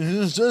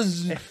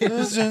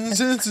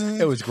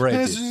 It was great.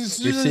 Dude.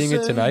 You're seeing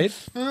it tonight?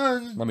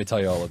 Let me tell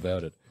you all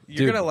about it.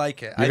 "You're Dude, gonna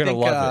like it. You're I gonna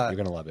think, love it.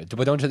 You're gonna love it.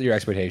 But don't set your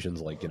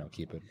expectations like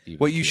keep it. Even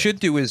What you should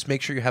do is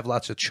make sure you have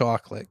lots of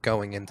chocolate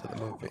going into the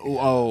movie.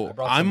 Oh,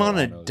 brought I'm some on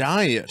a Milanos.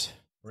 diet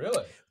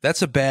Really?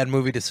 That's a bad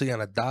movie to see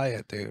on a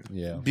diet, dude.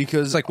 Yeah.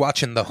 because It's like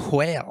watching The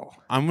Whale.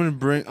 I'm gonna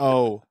bring.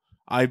 Oh,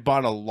 I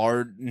bought a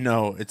large.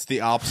 No, it's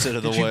the opposite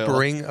of the Did you whale.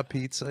 bring a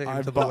pizza I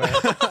into The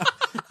Whale? bought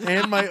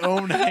and my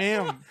own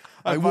ham.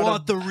 I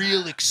bought the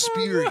real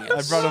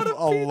experience. I brought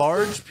a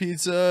large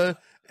pizza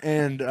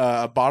and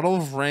a bottle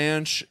of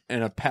ranch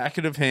and a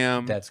packet of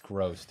ham. That's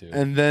gross, dude.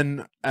 And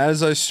then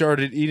as I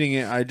started eating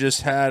it, I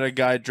just had a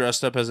guy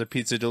dressed up as a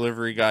pizza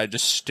delivery guy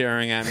just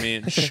staring at me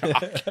in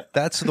shock.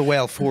 That's The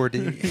Whale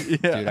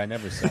 4D. Yeah. Dude, I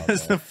never saw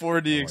That's the that. 4D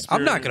experience.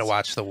 I'm not gonna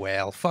watch The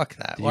Whale. Fuck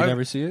that. Did you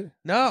never see it?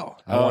 No.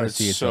 I Oh, want to it's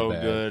see it so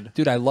bad. good.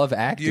 Dude, I love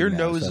acting. Your now,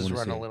 so nose I is wanna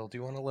running see a it. little. Do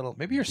you want a little?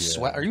 Maybe you're Yeah.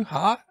 sweat. Are you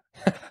hot?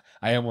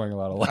 I am wearing a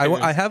lot of I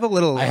layers. have a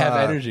little. I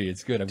have energy.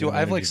 It's good. I'm Do getting I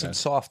have like energy some back.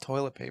 soft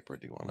toilet paper?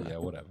 Do you want Yeah,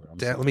 to? whatever. I'm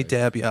Let me sorry.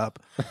 dab you up.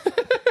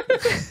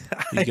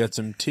 You get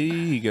some tea,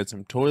 you get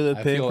some toilet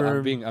I feel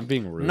paper. I'm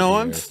being rude. No,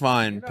 here. I'm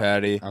fine,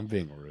 Patty. I'm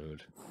being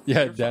rude.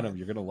 Yeah, Denham,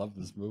 you're gonna love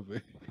this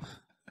movie.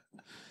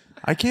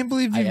 I can't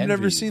believe I you've envy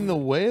never you, seen dude. The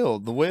Whale.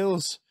 The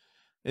Whale's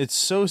it's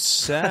so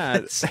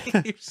sad.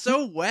 You're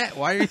so wet.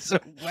 Why are you so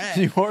wet?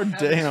 You are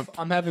damp.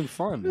 I'm having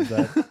fun. Is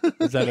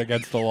that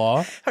against the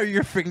law? Are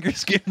your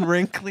fingers getting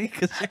wrinkly?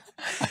 'Cause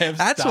I have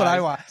That's what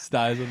I want.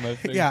 Styes on my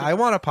fingers. yeah, I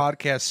want a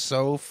podcast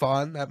so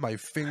fun that my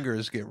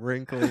fingers get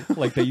wrinkly.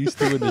 like they used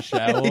to in the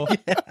shower.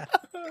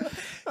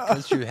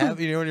 Because you have,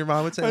 when your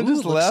mom would say, I "Ooh,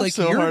 just looks laughed like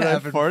so you're hard I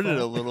having farted fun."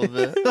 a little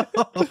bit.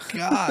 Oh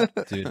God!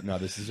 Dude, no,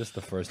 this is just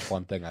the first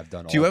fun thing I've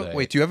done Do you all have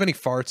day. Do you have any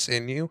farts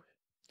in you?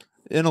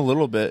 In a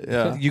little bit,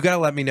 yeah. You got to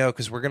let me know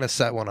because we're gonna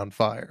set one on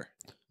fire.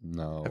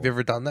 No. Have you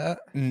ever done that?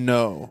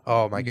 No.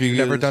 Oh my God! You've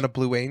never Because- done a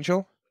Blue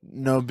Angel?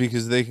 No,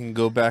 because they can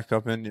go back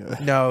up in you.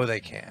 No, they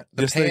can't.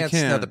 The Yes, they pants. No,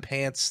 can. the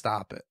pants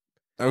stop it.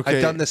 Okay.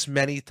 I've done this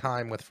many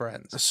times with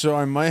friends. So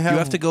I might have You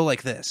have to go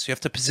like this. You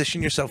have to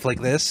position yourself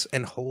like this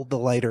and hold the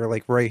lighter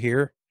like right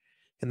here,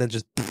 and then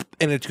just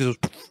and it goes.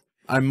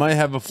 I might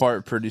have a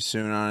fart pretty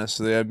soon,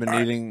 honestly. I've been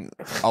eating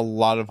a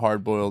lot of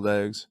hard boiled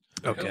eggs.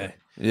 Okay.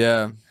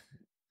 Yeah.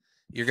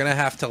 You're gonna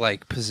have to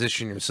like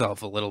position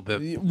yourself a little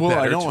bit. Well, I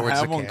better don't towards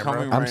have the one camera.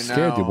 coming I'm right scared,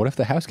 now. dude. What if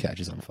the house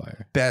catches on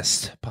fire?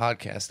 Best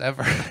podcast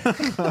ever.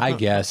 I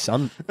guess.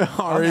 I'm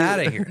I'm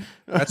out of here.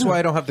 That's why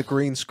I don't have the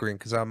green screen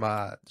because I'm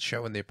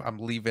I'm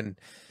leaving,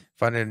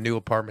 finding a new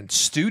apartment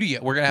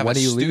studio. We're gonna have When a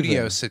are you studio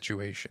leaving?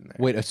 situation there.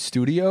 Wait, a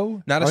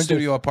studio? Not a Aren't there-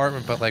 studio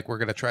apartment, but like we're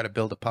gonna try to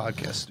build a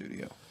podcast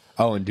studio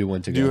Oh, and do one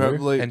Do together. you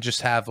have like and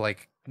just have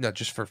like no,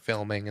 just for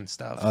filming and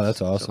stuff. Oh,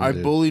 that's awesome. I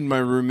dude. bullied my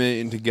roommate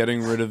into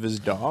getting rid of his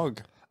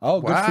dog. Oh,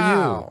 good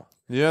Wow.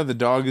 Yeah, the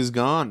dog is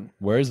gone. for you.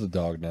 Where's the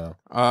dog now?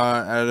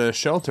 At a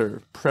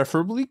shelter,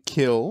 preferably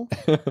kill.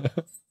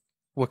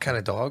 What kind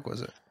of dog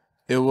was it?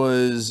 It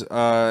was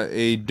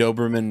a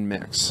Doberman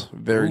mix.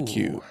 Very Ooh.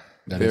 cute.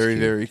 That is Very, cute.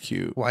 very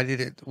cute. Why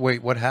did it?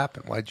 Wait, what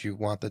happened? Why'd you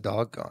want the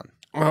dog gone?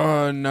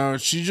 No,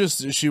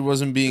 she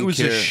wasn't being It was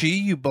cared. a she.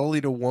 You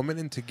bullied a woman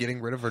into getting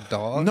rid of her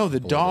dog. No,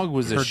 the dog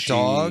was a Her she.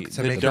 dog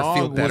to the make her dog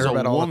feel better was a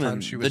about all the woman.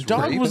 times she was the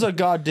dog was raping? a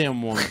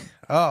goddamn woman.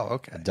 Oh,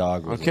 okay. A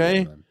dog was Okay.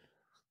 a woman.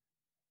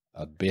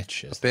 A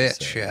bitch. As A they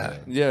bitch, say, yeah.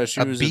 Yeah, she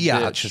A was a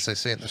biatch, bitch. as they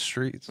say in the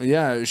streets.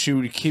 Yeah, she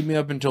would keep me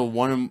up until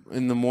 1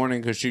 in the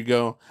morning because she'd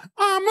go,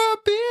 "I'm a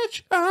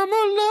bitch, I'm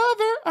a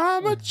lover,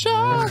 I'm a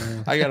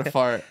child." I got to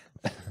fart.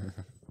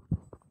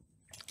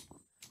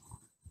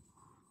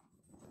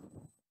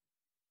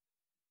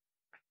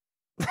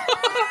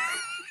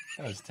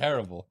 That was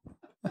terrible.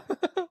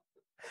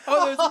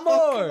 Oh, there's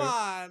more. Come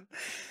on.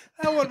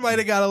 That one might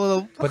have got a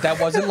little. But that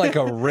wasn't like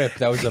a rip.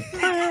 That was a.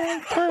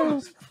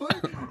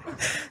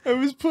 I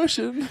was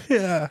pushing.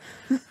 Yeah.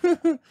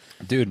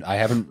 Dude, I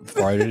haven't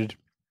farted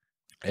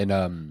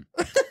in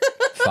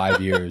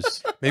 5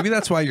 years. Maybe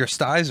that's why your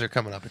styes are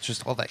coming up. It's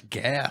just all that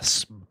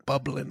gas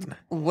bubbling.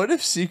 What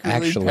if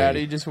secretly Actually-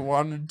 Patty just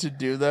wanted to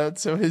do that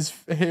so his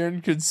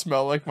hand could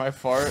smell like my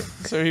fart?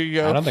 So he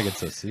I go, don't think it's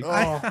so secret.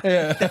 "Oh,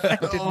 Yeah.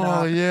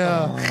 oh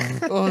yeah,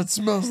 oh it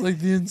smells like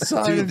the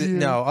inside Dude, of you."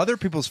 no, other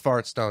people's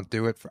farts don't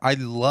do it. I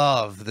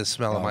love the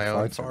smell of Oh, my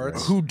own farts are farts.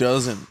 great. Who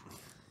doesn't?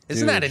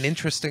 Isn't that Dude. an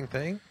interesting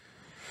thing?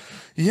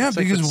 Yeah, It's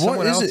like because it's what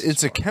someone is it? else's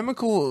It's a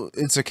chemical.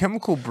 It's a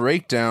chemical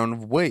breakdown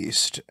of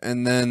waste,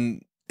 and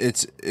then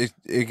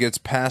it gets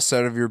passed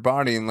out of your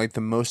body in like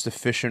the most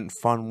efficient,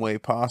 fun way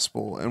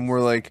possible. And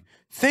we're like,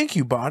 "Thank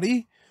you,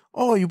 body.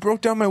 Oh, you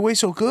broke down my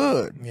waste so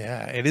good."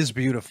 Yeah, it is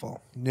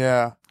beautiful.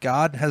 Yeah.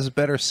 God has a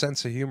better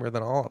sense of humor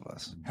than all of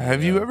us.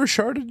 Have you ever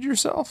sharded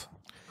yourself?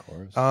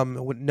 Of course.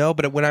 No,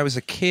 but when I was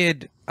a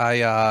kid,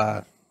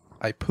 I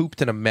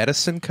pooped in a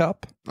medicine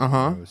cup.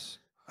 Gross.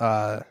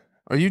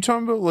 Are you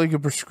talking about like a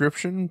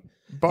prescription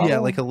bottle? Yeah,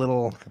 like a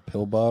little. A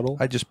pill bottle.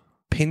 I just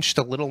pinched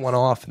a little one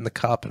off in the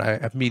cup, and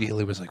I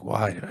immediately was like,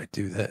 "Why did I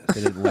do this?"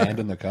 Did it land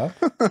in the cup?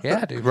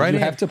 Yeah, dude. Right. Right. You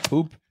have to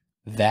poop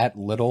that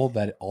little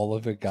that all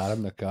of it got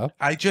in the cup.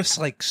 I just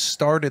like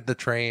started the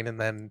train and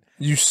then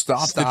You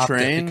stopped the stopped it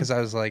train because I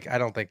was like, I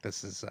don't think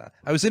this is.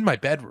 I was in my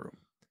bedroom,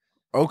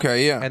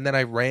 Okay, yeah. and then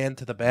I ran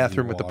to the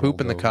bathroom with the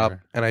poop in the waddled cup,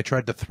 over. and I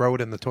tried to throw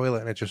it in the toilet,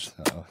 and it just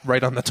Oh,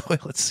 right on the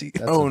toilet seat.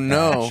 that's Oh, a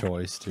no. bad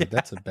choice, dude.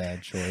 That's a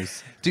bad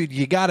choice. Dude,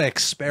 you gotta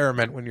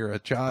experiment when you're a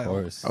Of child.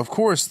 course. Of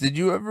course. Did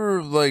you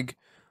ever like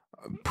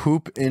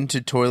poop into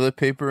toilet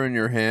paper in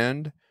your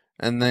hand,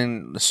 and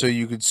then so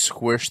you could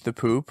squish the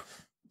poop?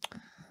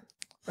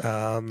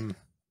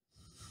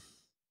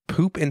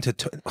 Poop into.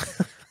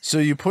 So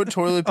you put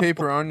toilet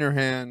paper on your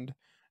hand,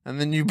 and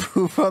then you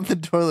poop on the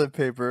toilet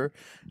paper,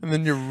 and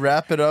then you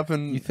wrap it up You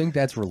and think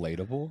that's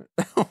relatable?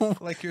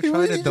 Like you're It trying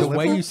was to just The deliver.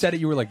 way you said it,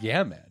 you were like,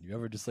 "Yeah, man." You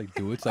ever just like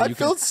do it so I you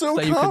felt can so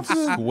so you can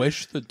confident.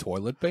 squish the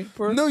toilet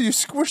paper? no, you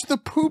squish the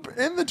poop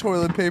in the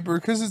toilet paper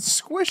because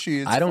it's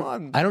squishy. It's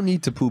fun. I don't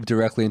need to poop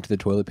directly into the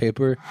toilet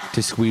paper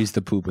to squeeze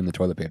the poop in the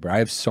toilet paper. I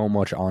have so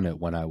much on it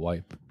when I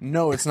wipe.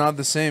 No, it's not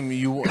the same.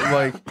 You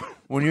like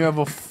when you have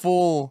a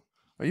full.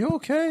 Are you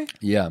okay?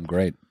 Yeah, I'm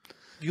great.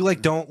 You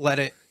like don't let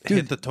it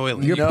hit the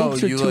toilet. Your No,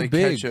 poops are you, too like,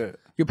 big. catch it.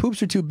 Your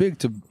poops are too big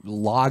to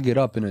log it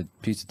up in a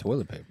piece of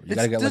toilet paper. You It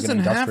gotta get like an doesn't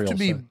have industrial to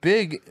be size.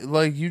 big.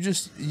 Like you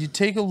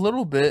take a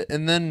little bit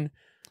and then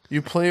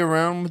you play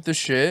around with the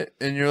shit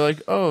and you're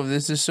like, oh,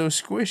 this is so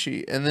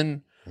squishy, and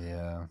then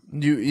Yeah.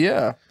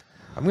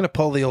 I'm gonna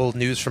pull the old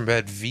news from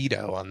bed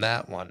veto on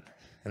that one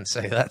and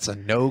say that's a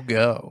no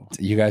go.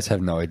 You guys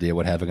have no idea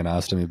what having an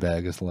ostomy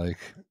bag is like.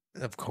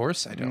 Of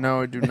course I don't.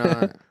 No, I do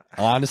not.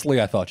 Honestly,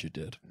 I thought you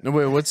did. No,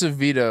 wait, what's a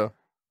veto?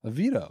 A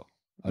veto.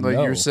 A Like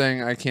no. you're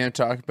saying I can't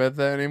talk about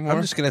that anymore?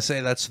 I'm just gonna say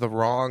that's the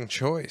wrong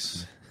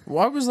choice.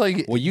 Well, I was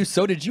like, Well,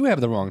 so did you have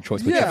the wrong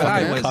choice with Yeah, your But I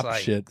fucking was cup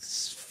like shit.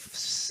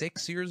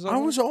 6 years old. I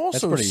was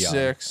also pretty young.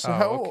 6. Oh,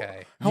 How,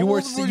 okay. how You were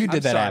old you did I'm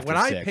that sorry, after when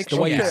I 6. picture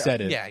The way you yeah,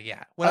 said it.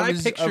 Yeah. When I,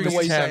 was, picture I was you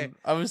 10. say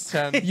I was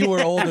 10. You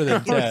were older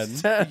than 10.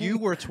 10. you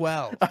were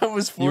 12. I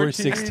was 14. You were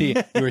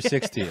 16. You were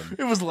 16.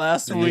 It was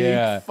last week.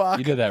 Yeah, Fuck.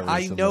 you did that I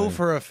recently. know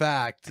for a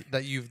fact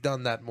that you've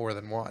done that more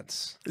than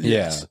once.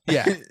 Yeah.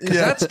 Yeah, because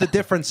Yeah. that's the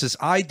difference. Is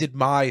I did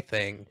my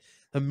thing,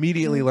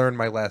 immediately learned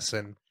my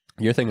lesson.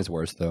 Your thing is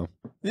worse, though.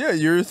 Yeah,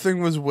 your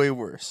thing was way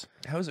worse.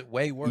 How is it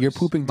way worse? You're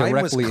pooping Mine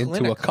was directly into a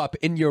clinical. cup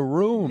in your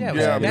room. Yeah, it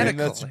was Yeah, I mean,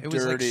 medical. that's It was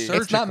like dirty.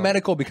 surgical. It's not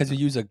medical because you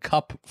use a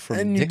cup from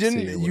And you Dixie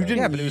didn't- or you whatever. didn't-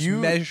 Yeah, but it was You-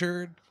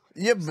 measured.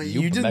 Yeah, but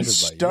You you didn't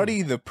measured by study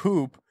you. the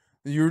poop.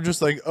 You were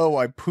just like, oh,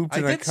 I pooped I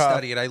in a did cup.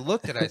 study it. I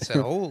looked at it. I said,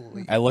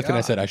 holy I looked and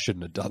I God. said I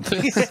shouldn't have done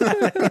this.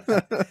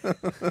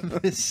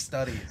 This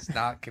study is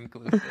not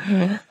conclusive.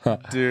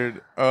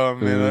 Dude, oh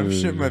man, I've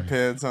shit my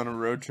pants on a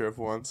road trip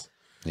once.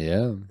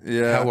 Yeah.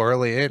 Yeah. How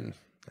early in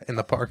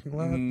the parking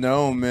lot?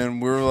 No, man,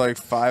 we were like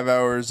 5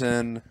 hours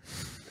in,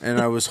 and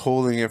I was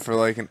holding it for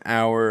like an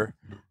hour,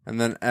 and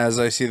then as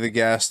I see the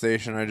gas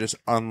station, I just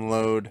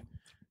unload,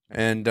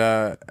 and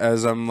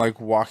as I'm like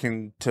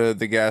walking to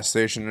the gas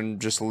station and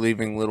just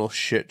leaving little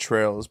shit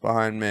trails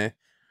behind me,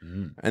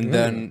 and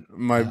then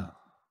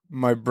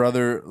my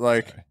brother,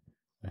 like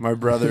my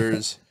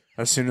brothers,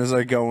 as soon as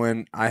I go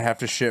in, I have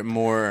to shit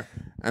more,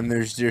 and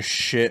there's just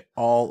shit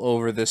all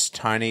over this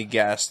tiny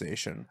gas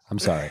station. I'm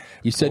sorry.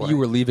 You said you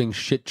were leaving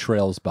shit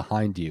trails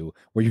behind you.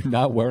 Were you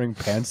not wearing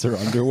pants or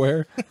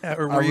underwear?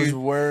 Or I were was you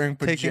wearing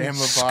taking pajama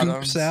scoops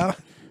bottoms. out?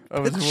 I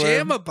was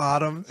Pajama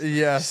bottoms? wearing,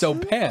 yes. So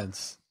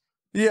pants.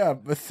 Yeah,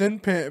 a thin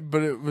pant,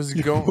 but it was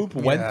going. Poop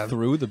went Yeah.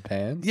 through the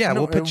pants? Yeah,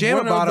 No, well, it pajama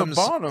went out the bottoms,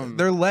 bottom.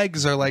 their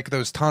legs are like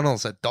those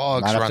tunnels that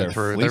dogs Not if run they're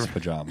through. fleece They're-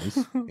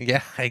 pajamas.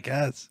 yeah, I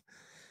guess.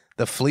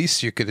 The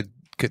fleece you could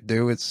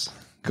do, it's...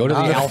 Go to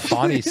the Not-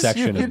 Alfani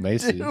section You of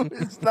Macy's. do,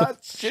 It's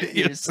not shit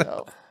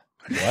yourself,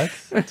 What?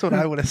 That's what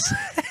I would have said.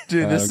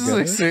 dude. This is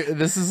Okay. like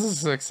this is a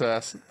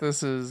success.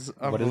 This is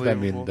What does that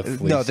mean? unbelievable. The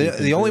fleece No, you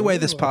can the only do? way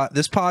this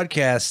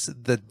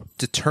podcast, the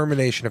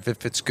determination of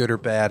if it's good or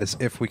bad is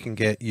if we can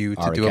get you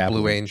to Ari do a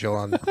Kaplan. Blue Angel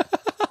on...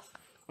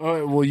 All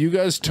right, well, you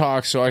guys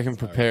talk so I can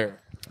prepare.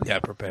 yeah,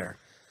 prepare.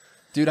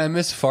 Dude, I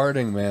miss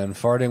farting, man.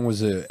 Farting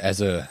was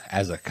as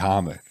a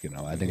comic, you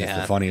know. I think it's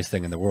Yeah. the funniest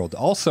thing in the world.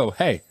 Also,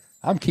 hey,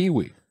 I'm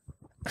Kiwi.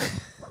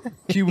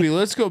 Kiwi,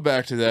 let's go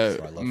back to I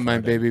that, love my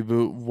farting. baby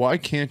boo. Why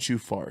can't you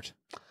fart?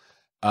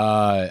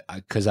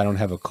 Because I don't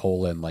have a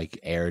colon, like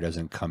air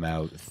doesn't come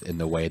out in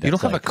the way that You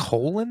don't have a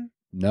colon?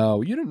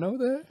 No, you didn't know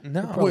that?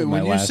 No. Probably Wait, my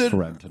when you last said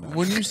friend tonight.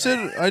 when you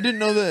said I didn't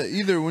know that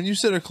either. When you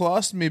said a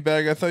colostomy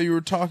bag, I thought you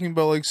were talking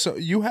about like so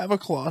you have a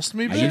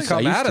colostomy I bag. used-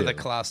 Come out of to. the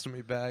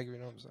colostomy bag. You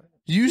know what I'm saying?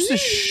 You used to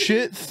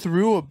shit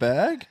through a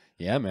bag.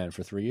 Yeah, man,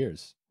 for 3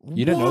 years.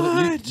 You didn't know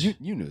that?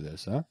 What? You knew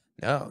this, huh?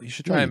 No, you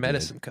should No, try you a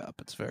medicine cup.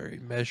 It's very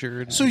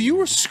measured. So you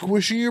were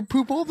squishing your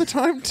poop all the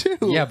time too.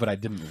 Yeah, but I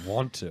didn't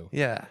want to.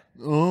 yeah.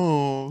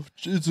 Oh,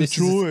 it's a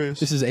choice.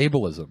 This is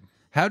ableism.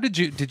 How did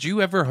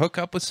you ever hook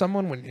up with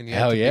someone when and you had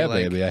Hell to be yeah,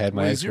 like, baby. I had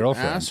my Wait, is your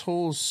ex-girlfriend.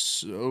 asshole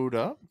sewed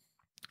up?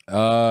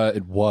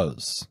 It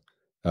was.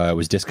 It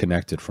was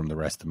disconnected from the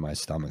rest of my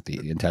stomach.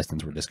 The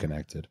intestines were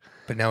disconnected.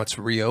 But now it's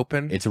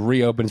reopened. It's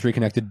reopened, it's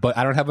reconnected, but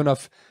I don't have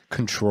enough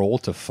control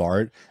to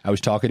fart. I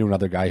was talking to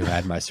another guy who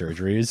had my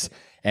surgeries,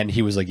 and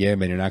he was like, yeah,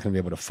 man, you're not going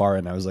to be able to fart.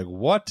 And I was like,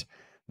 what?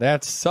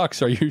 That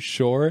sucks. Are you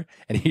sure?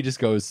 And he just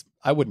goes,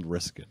 I wouldn't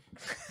risk it.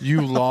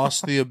 You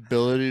lost the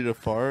ability to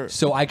fart.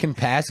 So I can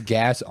pass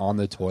gas on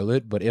the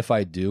toilet, but if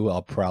I do,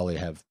 I'll probably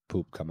have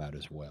poop come out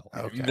as well.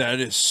 Okay. That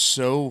is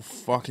so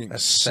fucking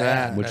That's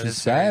sad. sad. Which That is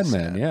is very sad,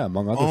 man. sad. Yeah,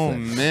 among other Oh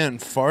things. man,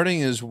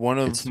 farting is one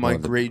of It's my one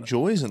of the- great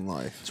joys in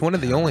life. It's one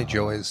of the only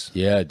joys.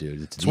 Yeah,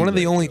 dude. It's one of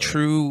the only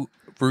true. true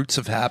roots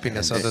of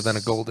happiness other than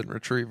a golden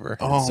retriever.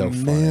 Oh so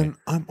man, funny.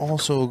 I'm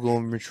also a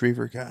golden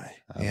retriever guy.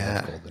 I Yeah.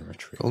 love golden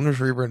retriever. Golden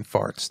retriever and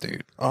farts,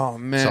 dude. Oh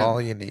That's man,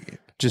 all you need.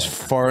 just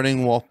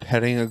farting while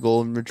petting a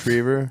golden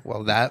retriever.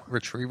 Well, that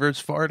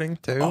retriever's farting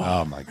too.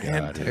 Oh my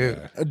god,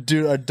 dude. yeah.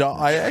 Dude, a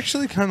dog. I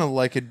actually kind of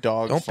like a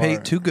dog. Don't fart.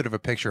 paint too good of a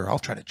picture. I'll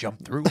try to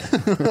jump through.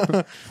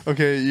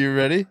 Okay, you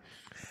ready?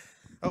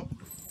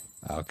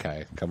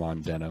 Okay, come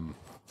on, Denham,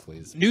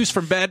 please. News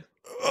from bed.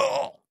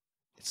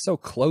 It's so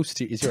close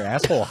to. Is your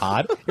asshole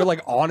hot? You're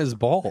like on his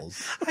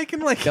balls. I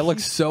can like. That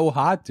looks so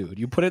hot, dude.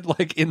 You put it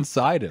like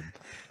inside him.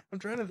 I'm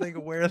trying to think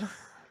of where.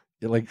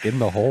 You're like in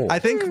the hole. I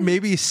think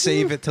maybe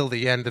save it till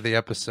the end of the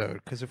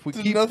episode because if we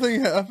Did keep nothing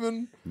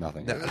happen?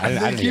 Nothing. No, I They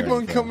didn't keep hear on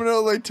anything. coming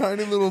out like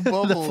tiny little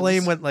bubbles. the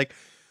flame went like.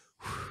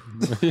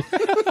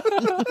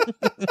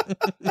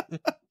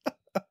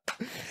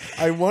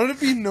 I want to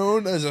be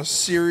known as a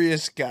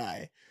serious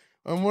guy.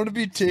 I want to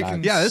be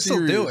taken Yeah, this will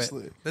do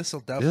seriously. it. This will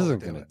This definitely isn't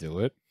do gonna it. do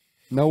it.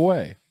 No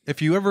way.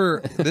 If you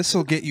ever, this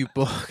will get you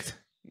booked.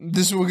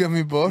 This will get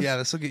me booked. Yeah,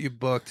 this will get you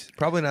booked.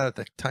 Probably not at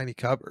the tiny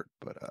cupboard,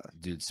 but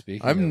Dude,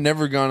 speaking I've of...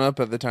 never gone up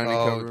at the tiny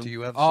oh, cover. do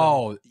you have? Some?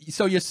 Oh,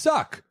 so you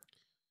suck.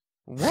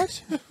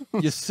 What?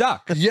 You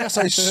suck. Yes,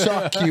 I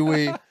suck,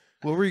 Kiwi.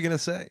 What were you gonna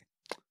say?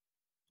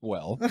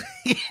 Well.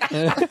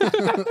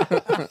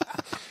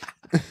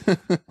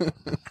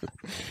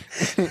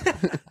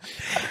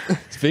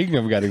 Speaking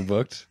of getting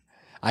booked,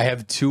 I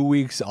have 2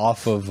 weeks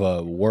off of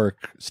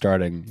work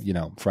starting,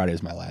 Friday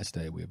is my last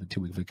day. We have a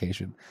 2-week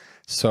vacation.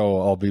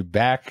 So I'll be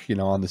back,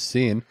 on the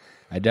scene.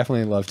 I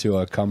definitely love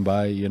to come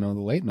by, the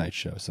late night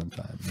show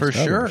sometime. For It's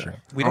another sure. show.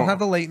 We don't have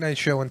the late night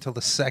show until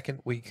the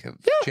second week of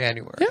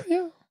January.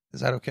 Yeah.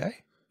 Is that okay?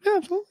 Yeah,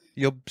 absolutely.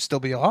 You'll still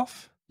be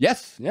off,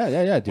 Yes. Yeah.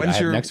 Dude, When's I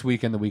have your- next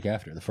week and the week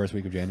after. The first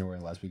week of January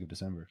and last week of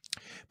December.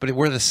 but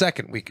we're the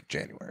second week of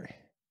January.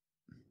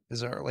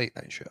 Is our late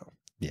night show?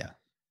 Yeah.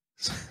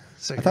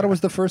 So I thought it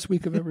was the first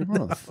week of every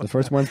month. The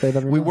first Wednesday of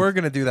every We month. were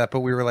gonna do that, but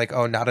we were like,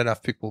 oh, not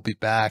enough people will be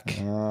back.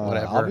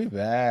 Whatever. I'll be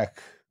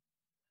back.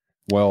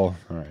 Well,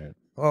 all right.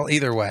 Well,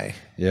 either way,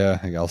 Yeah,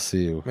 I'll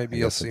see you. maybe I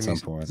you'll guess see at me, some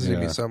point. see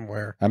me Yeah.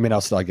 somewhere. I mean,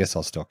 I guess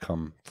I'll still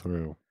come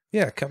through.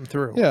 Yeah, come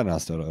through. Yeah, no,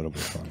 it'll be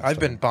fun. I've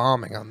been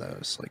bombing on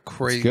those like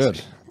crazy.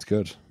 It's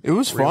good. It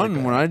was Really fun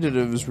bad. when I did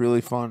it. It was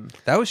really fun.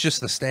 That was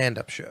just the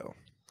stand-up show.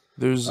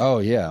 There's Oh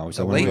yeah,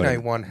 The late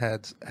night one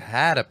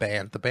had a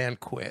band. The band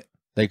quit.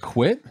 They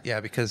quit, Yeah,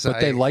 because but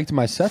they liked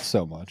my set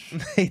so much.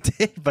 they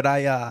did. But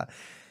I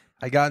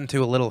got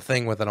into a little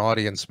thing with an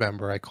audience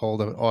member. I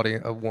called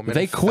a woman.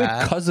 They quit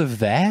fat. because of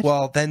that.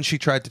 Well, then she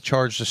tried to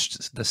charge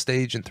the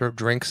stage and throw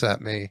drinks at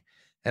me,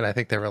 and I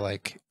think they were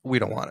like, "We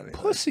don't want any."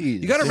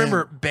 Pussies. You got to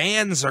remember,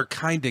 bands are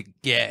kind of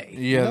gay.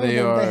 yeah, No, they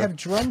are. They have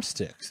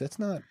drumsticks. That's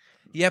not.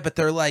 Yeah, but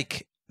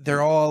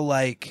they're all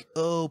like,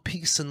 "Oh,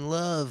 peace and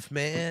love,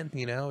 man."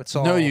 It's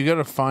all No, you got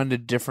to find a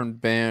different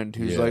band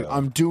who's Yeah. like,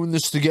 I'm doing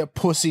this to get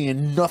pussy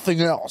and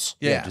nothing else.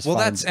 Yeah, just well,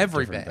 find that's a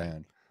every different band.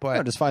 No,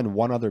 But just find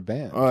one other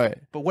band. All right.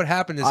 but what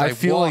happened is I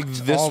feel like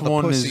walked this all the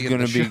one pussy is in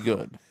going the to be show.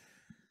 good.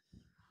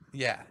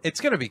 Yeah,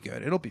 it's gonna be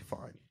good. It'll be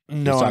fine.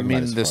 No, talking I about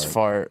mean his this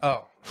fart.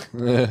 Oh,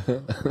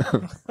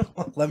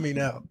 let me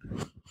know.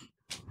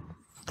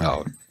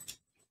 Oh.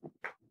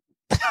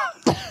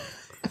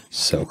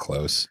 So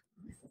close.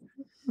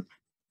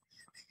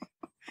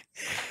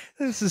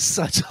 This is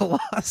such a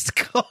lost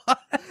cause.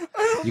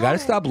 You got to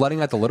stop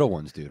letting out the little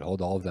ones, dude.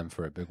 Hold all of them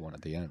for a big one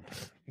at the end.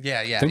 Yeah.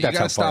 I think You that's gotta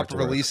how stop farts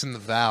work. releasing the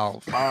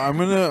valve. I'm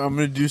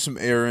gonna do some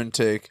air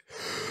intake.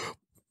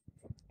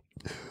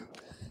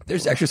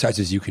 There's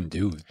exercises you can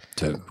do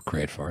to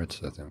create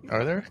farts, I think.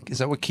 Are there? Is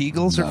that what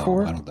Kegels No, are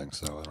for? I don't think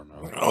so. I don't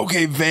know.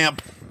 Okay,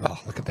 vamp. Oh,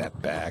 look at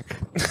that back.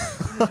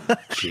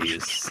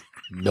 Jeez.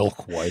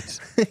 Milk white.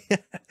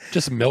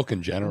 Just milk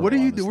in general. What are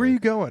you? honestly. Where are you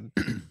going?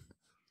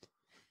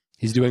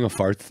 He's doing a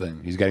fart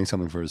thing. He's getting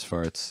something for his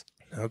farts.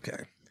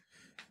 Okay.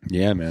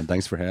 Yeah, man.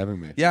 Thanks for having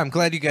me. Yeah, I'm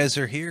glad you guys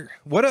are here.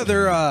 What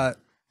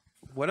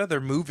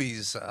other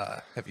movies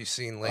have you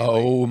seen lately?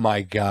 Oh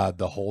my God,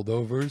 The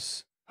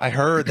Holdovers. I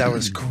heard that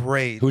was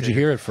great. Who'd you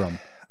hear it from?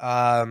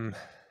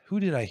 Who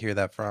did I hear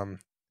that from?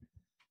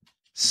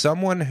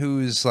 Someone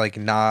who's like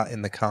not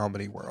in the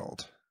comedy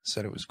world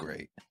said it was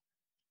great.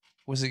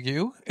 Was it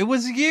you? It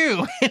was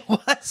you. It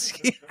was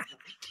you.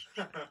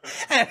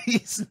 And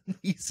he's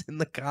in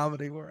the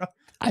comedy world.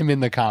 I'm in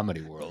the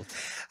comedy world.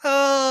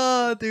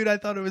 Oh, dude, I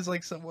thought it was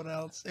like someone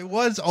else. It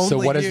was only So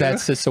what you. is that?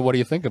 So what do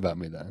you think about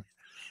me then?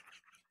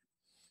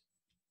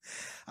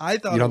 I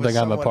thought You don't it was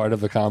think I'm a someone- part of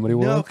the comedy No,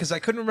 world? because I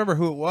couldn't remember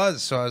who it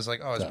was. So I was like,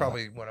 oh, it's No.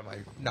 probably one of my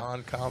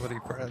non-comedy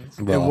friends.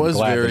 Well, I'm was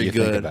glad that very you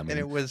think good. about me. And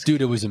it was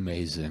Dude, it was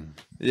amazing.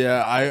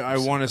 Yeah, I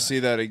want to see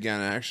that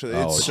again. Actually,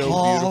 Oh, it's so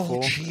Paul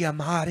beautiful.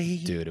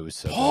 Giamatti. Dude, it was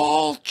so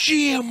Paul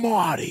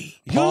Giamatti.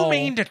 You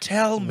mean to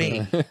tell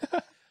me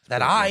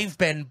that I've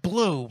been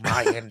blue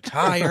my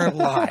entire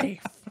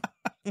life?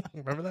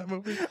 Remember that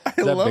movie? I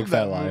that love Big that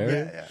Fat Liar? movie.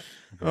 Yeah.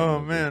 Oh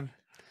man,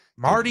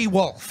 Marty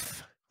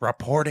Wolf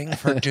reporting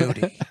for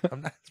duty.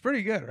 It's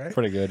pretty good, right?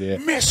 Pretty good, yeah.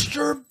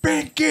 Mr.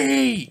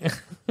 Binky.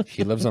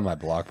 He lives on my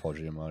block, Paul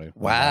Giamatti.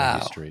 Wow.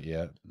 Maggie Street,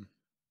 yeah.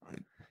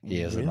 He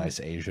has a nice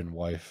Asian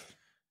wife.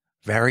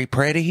 Very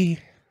pretty.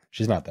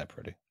 She's not that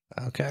pretty.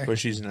 Okay. But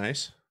she's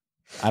nice.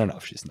 I don't know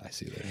if she's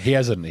nice either. He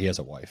has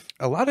a wife.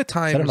 A lot of Is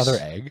times. that another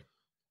egg?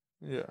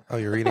 Yeah. Oh,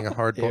 you're eating a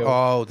hard boiled. Ew.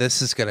 Oh,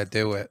 this is gonna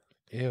do it.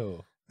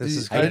 Ew. This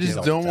is. I Gonna I just do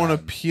it. don't want to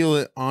time. peel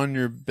it on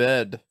your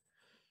bed.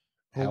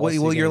 How Well, else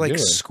are well, you you're gonna like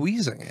do it?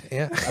 squeezing it.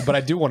 Yeah. But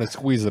I do want to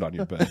squeeze it on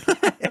your bed.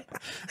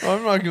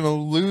 I'm not gonna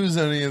lose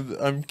any of.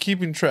 I'm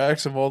keeping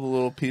tracks of all the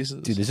little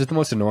pieces. Dude, this is the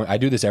most annoying. I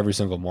do this every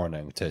single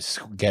morning to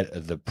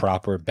get the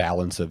proper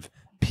balance of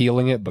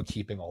peeling it but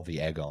keeping all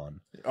the egg on.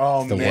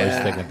 oh the man,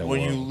 worst thing in the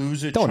when you world.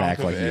 lose a Don't chunk act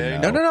of like you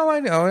egg. know. No.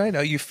 I know.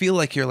 You feel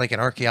like you're like an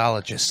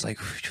archaeologist, like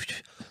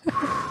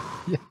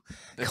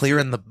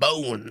clearing the It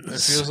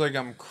bones. feels like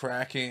I'm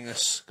cracking a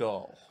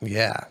skull.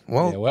 Yeah.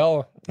 Well, Yeah,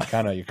 well,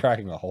 you're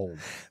cracking a hole.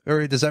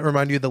 or does that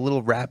remind you of the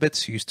little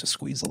rabbits who used to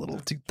squeeze a little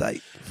too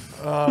tight?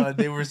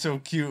 They were so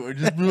cute. I'd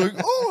just be like,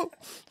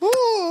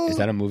 oh. Is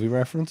that a movie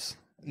reference?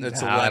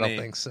 That's I Lenny.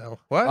 don't think so.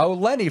 What? Oh,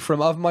 Lenny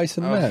from Of Mice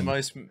and Men.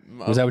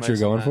 Was that what you were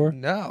going for?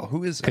 No.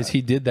 Who is that? Because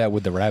he did that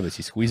with the rabbits.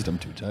 He squeezed them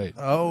too tight.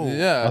 Oh,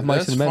 Yeah, Of Mice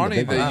that's and Men, the funny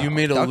big that one. you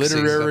made a Duck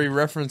literary season.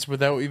 reference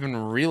without even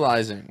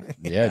realizing.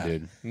 Yeah,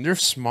 dude. You're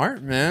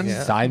smart, man.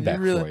 Yeah. Sign You back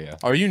for you.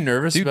 Are you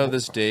nervous Dude, about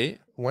this date?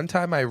 One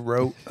time I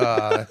wrote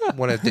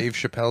one of Dave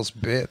Chappelle's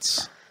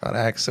bits on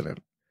accident.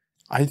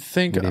 I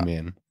think What do you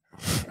mean?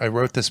 I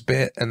wrote this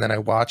bit and then I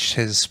watched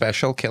his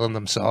special, Killing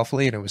Them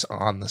Softly, and it was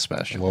on the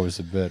special. What was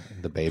the bit?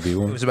 The baby It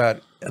one? was about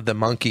the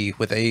monkey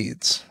with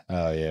AIDS.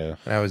 Oh, yeah.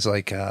 And I was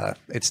like,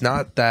 it's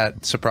not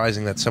that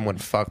surprising that someone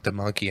fucked a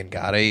monkey and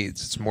got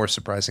AIDS. It's more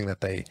surprising that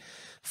they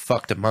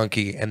fucked a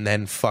monkey and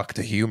then fucked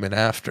a human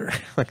after.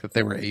 Like that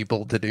they were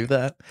able to do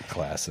that.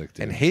 Classic,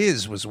 dude. And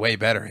his was way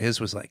better. His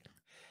was like,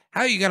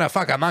 how are you going to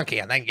fuck a monkey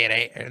and then get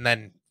AIDS? And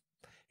then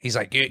he's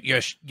like,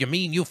 you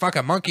mean you fuck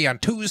a monkey on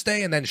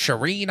Tuesday and then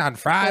Shireen on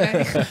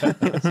Friday?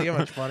 See how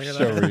much funnier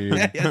that is?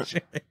 Shireen. Yeah,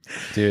 Shireen.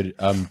 Dude,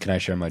 can I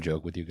share my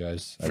joke with you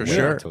guys? For I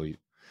sure. I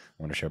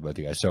want to share it with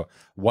you guys. So,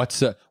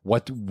 what's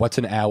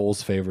an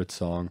owl's favorite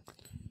song?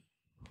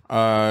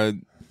 all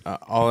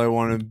I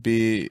want to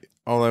be,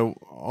 all I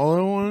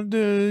want to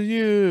do is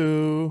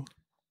you.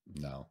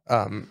 No.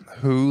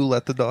 Who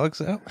let the dogs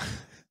out?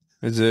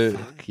 Is it?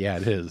 Yeah,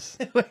 it is.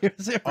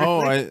 Is it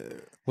Oh, really?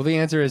 Well, the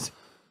answer is,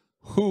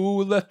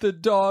 who let the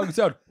dogs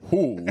out?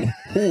 Who?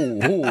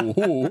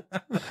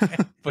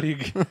 But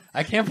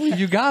I can't believe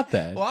you got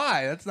that.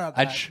 Why? That's not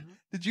I that. tr-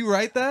 Did you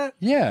write that?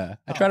 Yeah,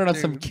 I tried it on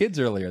some dude. kids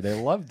earlier. They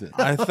loved it.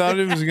 I thought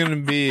it was gonna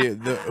be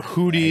the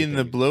Hootie and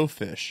the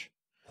Blowfish.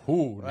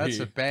 Who? That's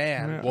a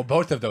band. Well,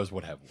 both of those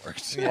would have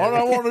worked. All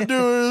I want to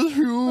do is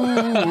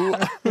you.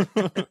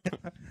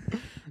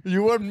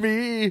 You and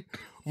me.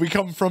 We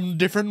come from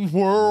different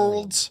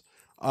worlds.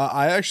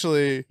 I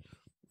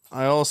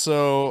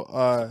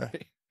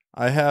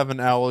have an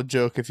owl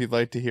joke if you'd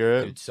like to hear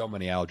it. Dude, so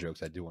many owl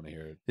jokes. I do want to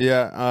hear it.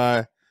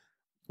 Yeah.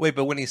 Wait,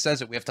 but when he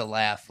says it, we have to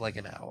laugh like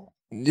an owl.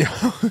 Yeah.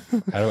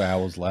 How do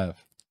owls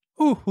laugh?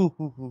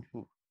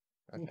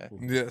 Okay.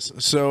 Yes.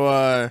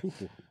 So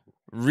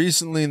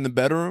recently in the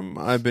bedroom,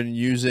 I've been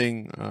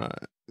using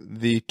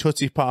the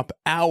Tootsie Pop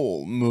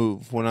owl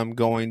move when I'm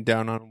going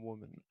down on a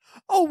woman.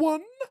 A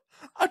 1,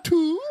 a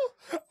 2,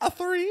 a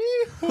 3,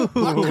 a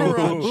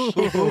crunch.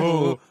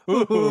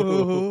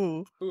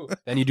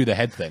 Then you do the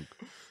head thing.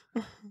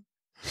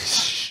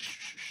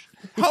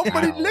 How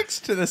many Ow. licks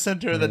to the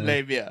center of the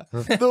labia?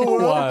 The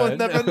world will One.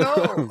 never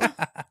know.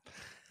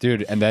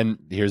 Dude, and then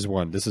here's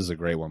one. This is a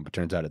great one, but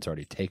turns out it's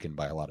already taken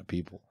by a lot of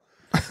people.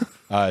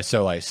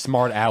 So like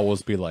smart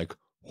owls be like,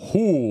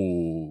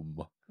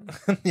 whom?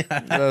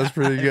 That was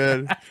pretty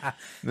good.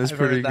 That's I've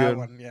pretty heard that good.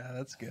 one. Yeah,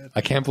 that's good.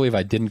 I can't believe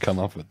I didn't come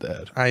up with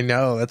that. I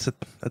know.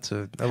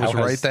 That was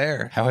right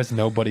there. How has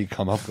nobody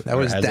come up with That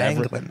was or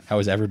dangling. How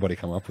has everybody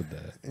come up with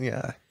that?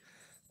 Yeah.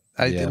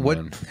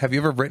 Man. Have you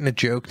ever written a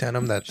joke,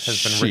 Denham, that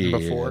has been written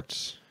before?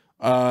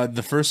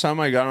 The first time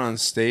I got on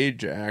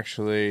stage,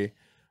 actually,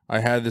 I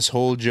had this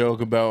whole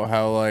joke about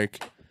how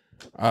like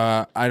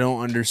I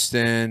don't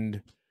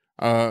understand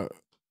how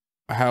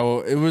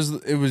it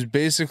was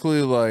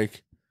basically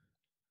like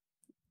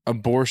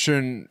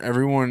abortion.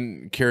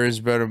 Everyone cares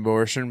about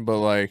abortion, but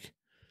like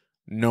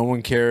no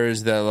one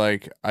cares that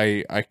like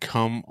I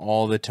come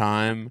all the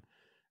time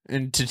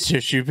into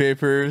tissue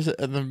papers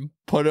and then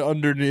put it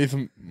underneath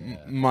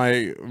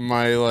my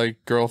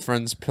like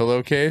girlfriend's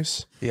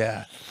pillowcase.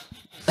 Yeah.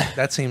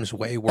 That seems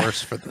way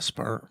worse for the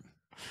sperm.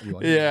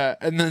 Yeah,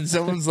 and then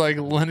someone's like,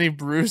 Lenny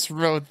Bruce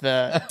wrote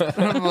that.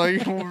 And I'm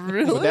like,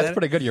 really? But that's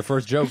pretty good. Your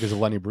first joke is a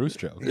Lenny Bruce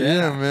joke.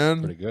 Yeah, man.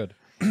 Pretty good.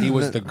 He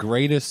was the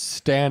greatest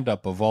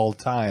stand-up of all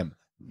time.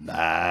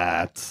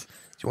 Not.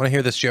 Do you want to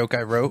hear this joke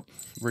I wrote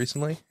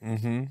recently?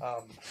 Mm-hmm.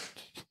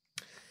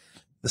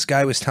 This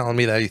guy was telling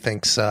me that he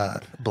thinks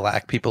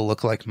black people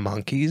look like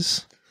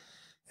monkeys.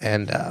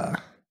 And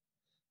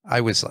I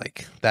was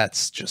like,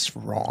 that's just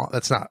wrong.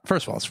 That's not,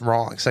 first of all, it's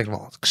wrong. Second of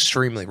all, it's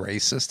extremely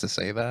racist to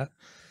say that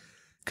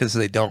because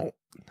they don't.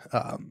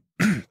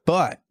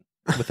 But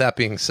with that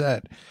being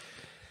said,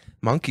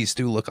 monkeys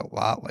do look a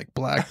lot like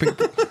black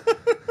people.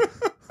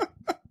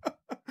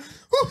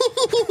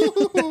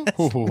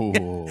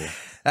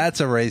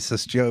 That's a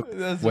racist joke.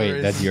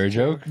 Wait, that's your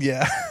joke?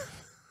 Yeah.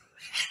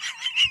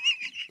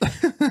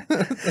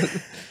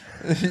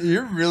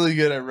 You're really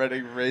good at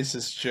writing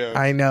racist jokes.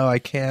 I know. I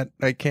can't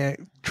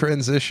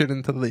transition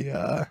into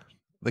the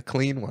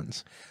clean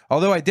ones.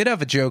 Although I did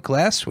have a joke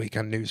last week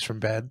on News from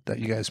Bed that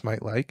you guys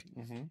might like,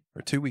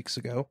 or 2 weeks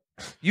ago.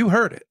 You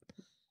heard it.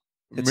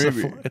 It's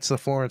Maybe. it's the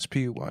Florence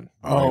Pugh one.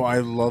 Oh, I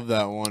love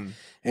that one.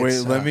 Wait,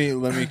 It's, let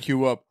me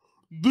cue up.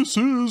 This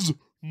is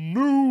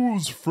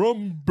News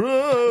from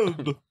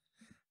Bed.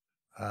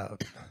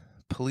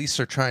 Police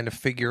are trying to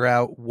figure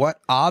out what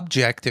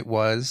object it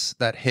was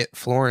that hit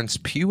Florence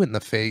Pugh in the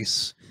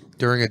face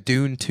during a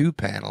Dune 2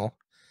 panel.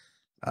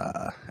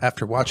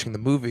 After watching the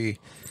movie,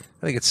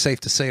 I think it's safe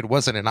to say it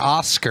wasn't an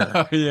Oscar.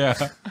 Oh,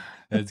 yeah.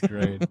 That's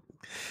great.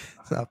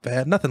 It's not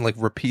bad. Nothing like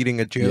repeating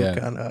a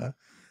joke on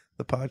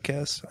the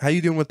podcast. How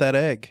you doing with that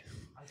egg?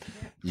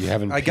 You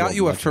haven't. I got peeled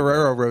you a much of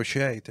Ferrero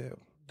Rocher, too. it.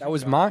 That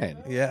was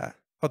mine. Yeah.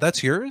 Oh,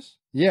 that's yours?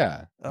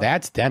 Yeah.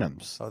 That's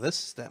Denham's. Oh,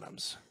 this is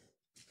Denham's.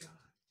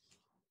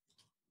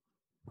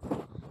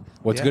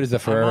 What's Yeah. good is the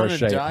I'm Ferrero on a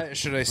Rocher. diet.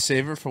 Should I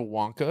save it for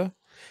Wonka?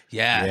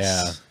 Yes.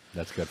 Yeah.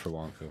 That's good for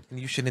Wonka. And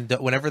you should,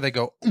 whenever they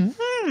go,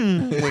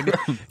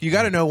 you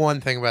got to know one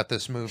thing about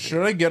this movie.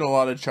 Should I get a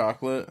lot of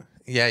chocolate?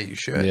 Yeah, you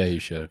should. Yeah, you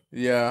should.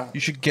 Yeah.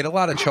 You should get a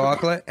lot of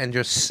chocolate and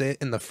just sit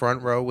in the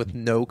front row with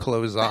no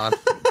clothes on.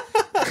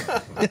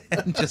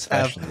 And just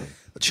have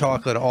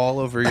chocolate all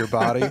over your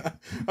body.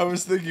 I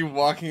was thinking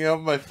walking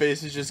out, my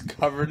face is just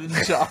covered in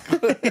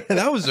chocolate.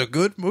 That was a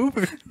good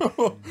movie.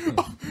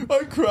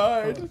 I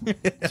cried.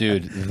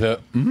 Dude, the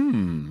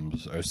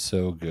are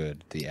so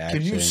good. The action.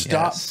 Can you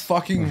stop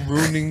fucking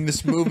ruining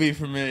this movie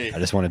for me? I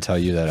just want to tell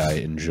you that I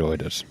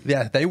enjoyed it.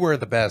 Yeah, they were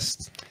the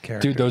best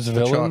characters. Dude, those The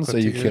villains? Are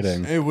you chocolatiers.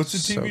 kidding? Hey, what's a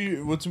So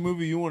TV? What's a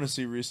movie you want to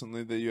see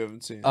recently that you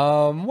haven't seen?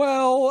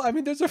 Well, I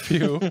mean, there's a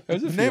few.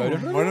 There's a few. Name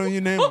them. Why don't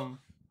you name them?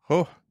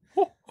 Oh,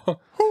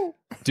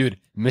 Dude,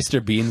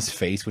 Mr. Bean's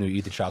face when you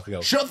eat the chocolate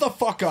goes. Shut the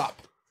fuck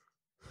up.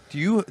 have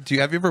you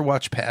ever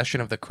watched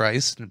Passion of the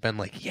Christ and been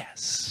like,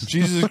 yes?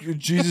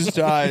 Jesus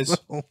dies.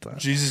 Hold on.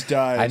 Jesus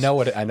dies. I know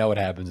what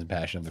happens in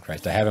Passion of the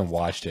Christ. I haven't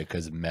watched it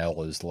because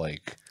Mel is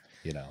like,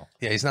 Yeah,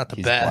 he's not the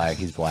he's best.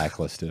 he's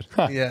blacklisted.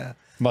 Yeah.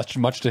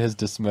 much to his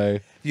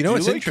dismay. You know Do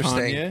what's you like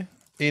interesting? Kanye?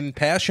 In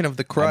Passion of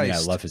the I mean,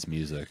 Christ, I love his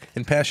music.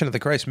 in Passion of the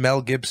Christ,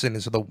 Mel Gibson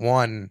is the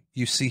one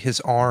you see his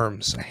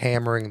arms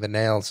hammering the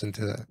nails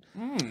into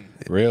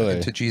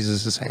Really?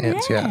 Jesus'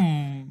 hands. Yeah.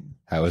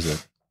 How is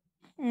it?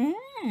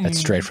 That's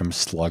straight from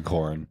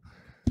Slughorn.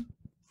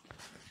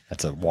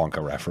 That's a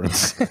Wonka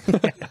reference.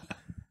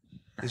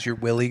 Is your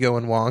Willy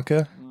going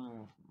Wonka?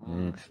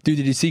 Dude,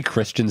 did you see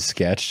Christian's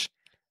sketch?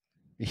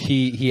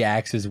 He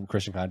acts as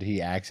Christian Conte. He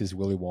acts as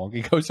Willy Wonka.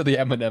 He goes to the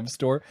M&M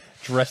store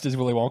dressed as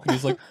Willy Wonka. And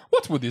he's like,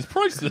 "What's with these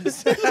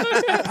prices?"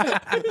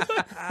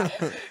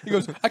 He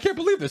goes, "I can't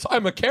believe this.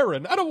 I'm a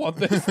Karen. I don't want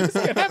this. This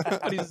can't happen."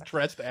 And he's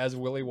dressed as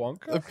Willy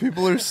Wonka.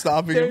 People are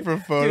stopping him for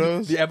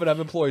photos. Dude, the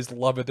M&M employees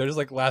love it. They're just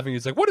like laughing.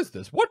 He's like, "What is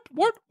this? What?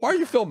 Why are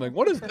you filming?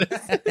 What is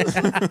this?"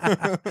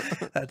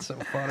 That's so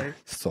funny.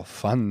 So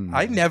fun.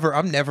 I'm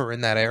never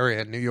in that area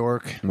in New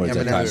York. What is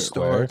that, M&M Times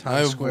Square? I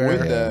Times Square.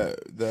 avoid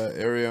that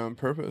area on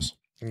purpose.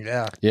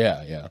 Yeah.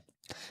 Yeah.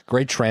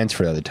 Great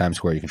transfer though. The Times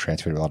Square, you can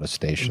transfer to a lot of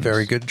stations.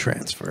 Very good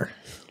transfer.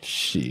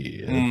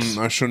 Shit.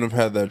 I shouldn't have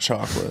had that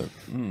chocolate.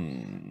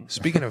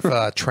 Speaking of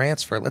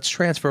transfer, let's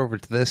transfer over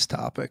to this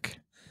topic.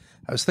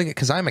 I was thinking,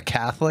 because I'm a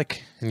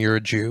Catholic and you're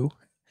a Jew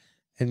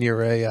and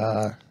you're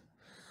A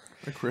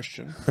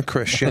Christian. a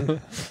Christian,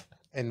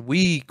 and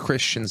we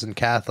Christians and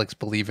Catholics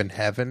believe in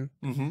heaven,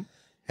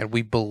 and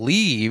we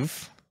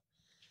believe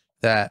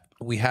that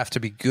we have to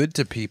be good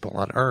to people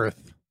on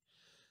earth,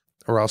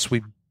 or else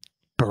we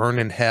burn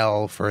in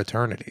hell for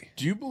eternity.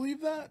 Do you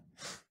believe that?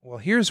 Well,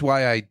 here's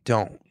why I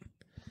don't.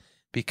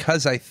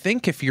 Because I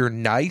think if you're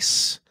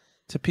nice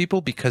to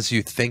people because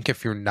you think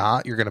if you're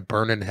not, you're going to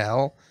burn in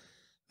hell,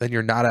 then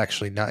you're not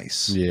actually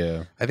nice.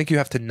 Yeah. I think you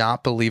have to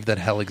not believe that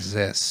hell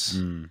exists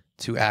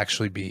to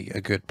actually be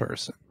a good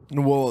person.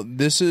 Well,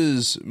 this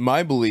is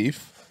my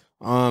belief,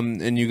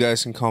 and you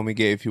guys can call me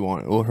gay if you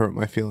want. It will hurt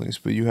my feelings,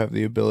 but you have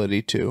the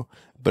ability to.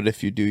 But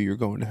if you do, you're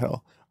going to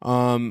hell.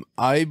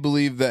 I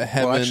believe that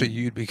heaven... Well, actually,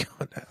 you'd be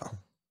going to hell.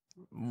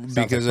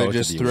 Because like I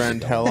just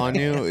threatened hell on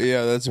you?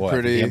 Yeah, that's a Well,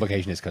 pretty... The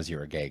implication is because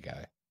you're a gay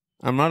guy.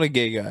 I'm not a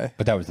gay guy.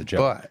 But that was the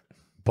joke.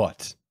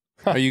 But.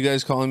 Are you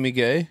guys calling me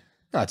gay?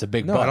 No, it's a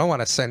big No, but. I don't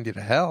want to send you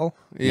to hell.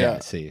 Yeah,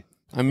 see.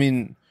 I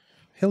mean...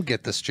 He'll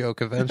get this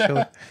joke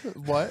eventually.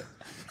 What?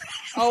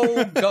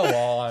 Oh, go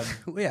on.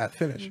 Yeah,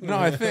 finish. No,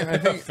 I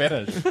think...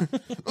 Finish.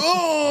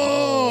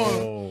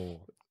 Oh!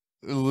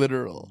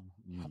 Literal.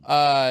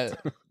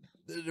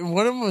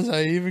 What was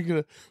I even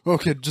gonna...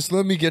 Okay, just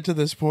let me get to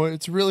this point.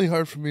 It's really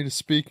hard for me to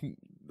speak.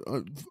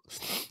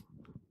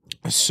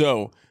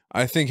 So,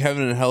 I think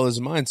heaven and hell is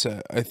a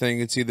mindset. I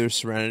think it's either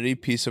serenity,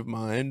 peace of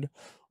mind,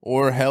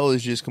 or hell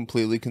is just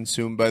completely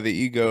consumed by the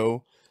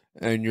ego,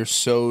 and you're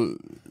so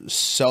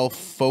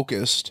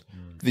self-focused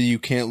that you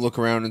can't look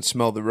around and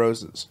smell the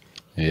roses.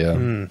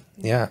 Yeah.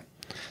 Yeah.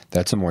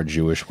 That's a more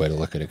Jewish way to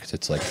look at it because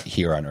it's like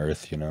here on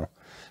earth, you know?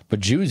 But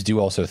Jews do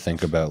also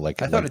think about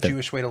like... I thought a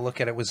Jewish way to look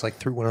at it was like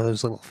through one of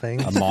those little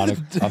things.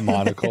 A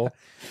monocle.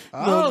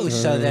 Oh,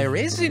 so there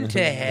isn't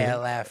a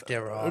hell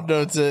after all.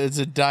 No, it's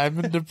a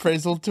diamond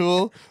appraisal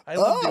tool. I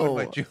love doing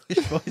my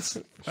Jewish voice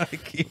in front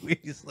of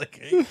Kiwis.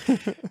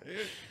 Like,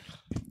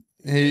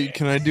 Hey,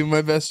 can I do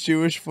my best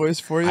Jewish voice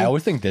for you? I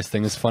always think this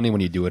thing is funny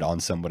when you do it on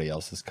somebody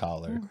else's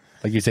collar.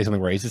 Like you say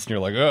something racist and you're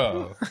like,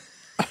 oh.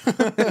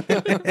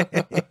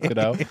 You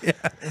know? Yeah.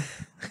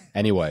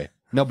 Anyway.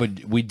 No,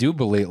 but we do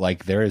believe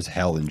like there is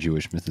hell in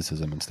Jewish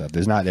mysticism and stuff.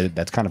 There's not.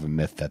 That's kind of a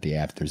myth that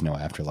there's no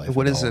afterlife.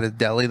 What is it? A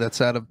deli that's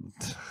out of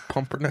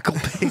pumpernickel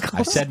bagels?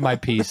 I said my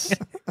piece.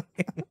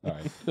 All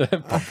right,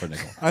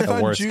 pumpernickel. I The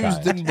thought worst Jews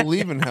kind. didn't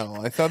believe in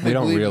hell. I thought they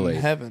don't believed really.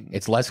 in heaven.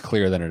 It's less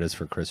clear than it is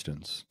for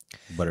Christians,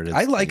 but it is.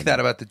 I like that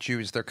about the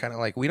Jews. They're kind of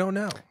like, we don't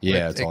know.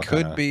 Yeah, Like, it's all it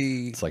could kinda-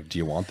 be. It's like, do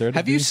you want there? To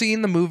Have be? you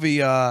seen the movie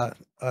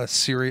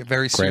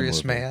Very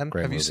Serious movie. Man?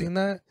 Great Have you movie. seen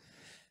that?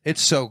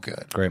 It's so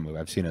good. Great movie.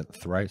 I've seen it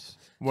thrice.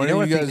 Why Do you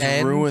know don't you at the guys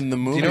end- ruin the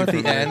movie? Do you know at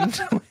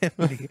for the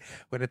me? end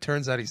when it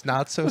turns out he's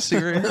not so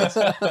serious?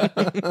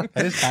 That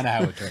is kind of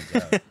how it turns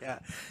out. Yeah.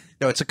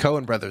 No, it's a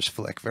Coen Brothers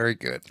flick. Very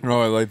good.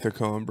 Oh, I like the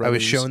Coen Brothers. I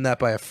was shown that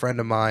by a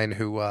friend of mine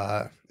who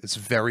is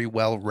very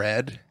well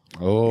read.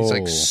 Oh, He's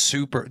like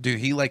super dude.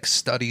 He like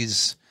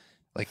studies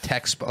like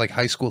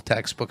high school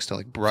textbooks to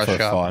like brush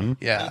For up. fun?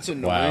 Yeah. That's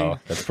annoying. wow,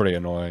 that's pretty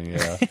annoying.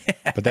 Yeah,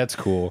 but that's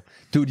cool,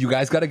 dude. You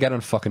guys got to get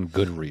on fucking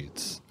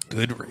Goodreads.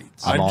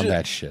 Goodreads. I'm on ju-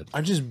 that shit.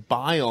 I just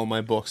buy all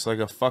my books like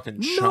a fucking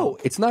No,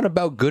 chump. it's not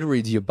about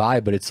Goodreads you buy,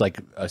 but it's like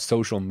a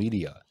social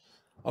media.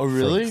 Oh,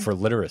 really? For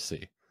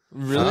literacy.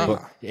 Really?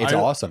 But it's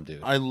awesome,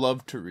 dude. I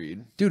love to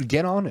read. Dude,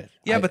 get on it.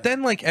 Yeah, but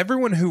then like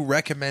everyone who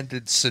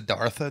recommended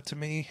Siddhartha to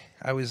me,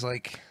 I was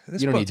like,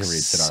 this You don't book need to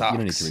read Siddhartha. sucks. You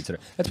don't need to read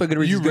Siddhartha. That's why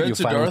Goodreads You is good. read You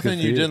find what's Siddhartha good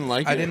and for you didn't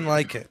like it? I didn't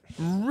like it.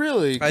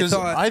 Really? Because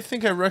thought- I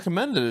think I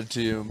recommended it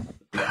to you.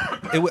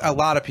 A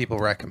lot of people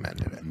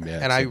recommended it, Yeah,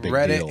 and it's I a big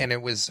read deal. it, and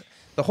it was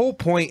the whole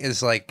point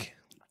is like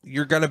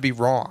you're gonna be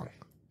wrong.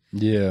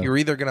 Yeah. You're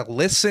either gonna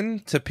listen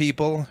to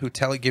people who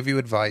give you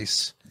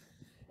advice,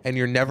 and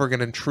you're never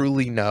gonna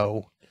truly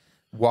know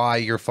why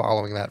you're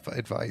following that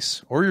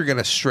advice, or you're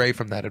gonna stray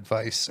from that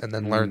advice and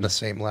then learn the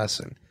same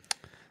lesson.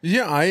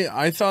 Yeah,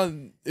 I thought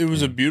it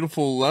was a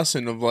beautiful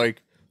lesson of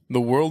like the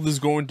world is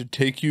going to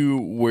take you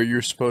where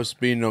you're supposed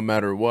to be no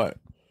matter what.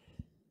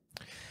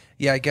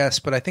 Yeah, I guess,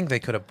 but I think they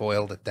could have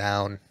boiled it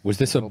down. Was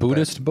this a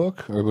Buddhist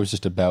book, or was it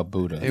just about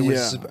Buddha? It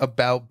was Yeah.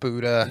 about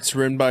Buddha. It's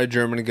written by a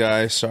German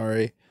guy.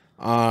 Sorry.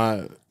 It's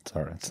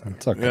all right.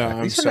 It's okay. Yeah,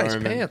 I'm These are sorry, nice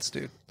man. pants,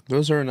 dude.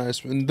 Those are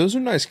nice. And those are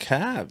nice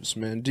calves,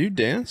 man. Do you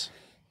dance?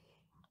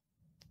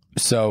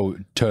 So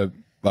to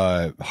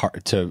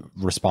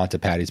respond to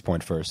Patty's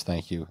point first,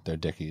 thank you. They're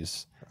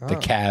Dickies. The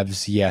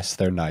calves, yes,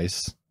 they're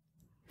nice.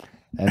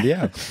 And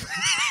yeah.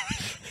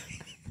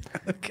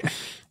 Okay.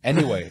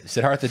 Anyway,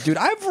 Siddhartha, dude,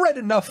 I've read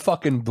enough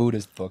fucking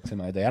Buddhist books in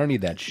my day. I don't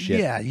need that shit.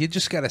 Yeah, you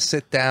just gotta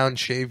sit down,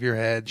 shave your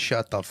head,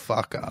 shut the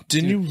fuck up.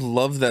 Didn't you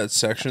love that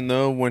section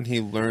though when he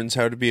learns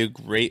how to be a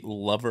great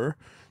lover?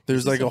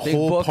 There's like a a big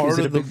whole book? part Is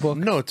it of a the big book?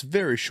 No, it's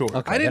very short.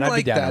 Okay. I didn't then I'd be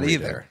like down to that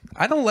read it. either.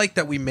 I don't like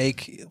that we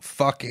make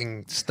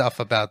fucking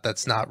stuff about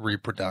that's not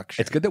reproduction.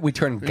 It's good that we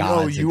turn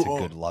gods into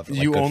good lovers.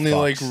 You good only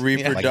like fucks.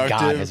 reproductive. Like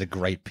God has a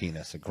great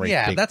penis, a great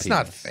yeah, big that's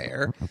not penis.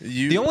 fair.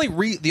 You-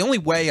 The only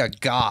way a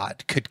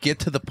god could get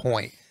to the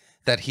point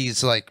that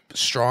he's like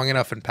strong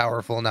enough and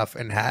powerful enough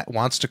and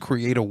wants to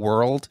create a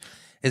world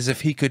is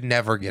if he could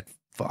never get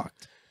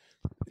fucked.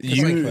 'Cause,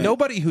 like,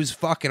 nobody who's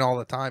fucking all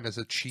the time is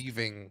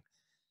achieving.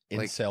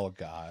 Like- Incel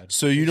God.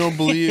 So you don't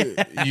believe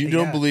you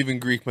don't Yeah. believe in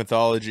Greek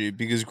mythology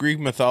because Greek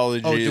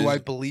mythology Oh, is do I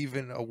believe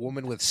in a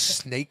woman with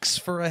snakes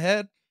for a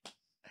head?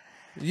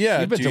 Yeah,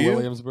 You've been do to you?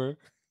 Williamsburg.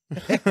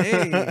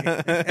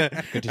 Hey.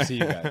 Good to see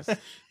you guys.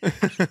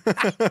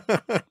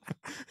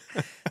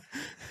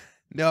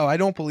 No, I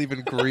don't believe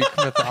in Greek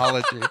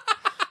mythology.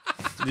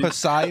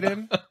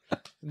 Poseidon.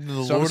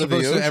 The So I'm Lord of the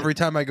supposed to, Ocean. every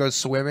time I go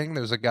swimming,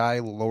 there's a guy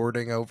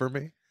lording over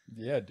me,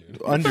 Yeah, dude.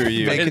 Under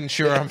you, making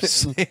sure I'm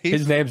safe.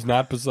 His name's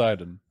not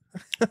Poseidon.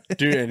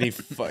 dude, and he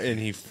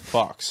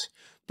fucks.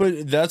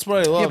 But that's what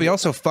I love. Yeah, but he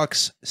also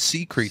fucks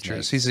sea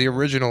creatures. Snakes. He's the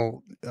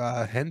original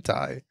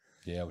hentai.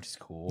 Yeah, which is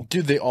cool.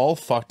 Dude, they all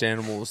fucked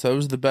animals. That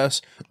was the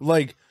best.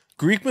 Like,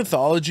 Greek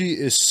mythology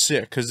is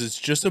sick because it's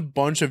just a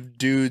bunch of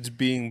dudes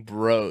being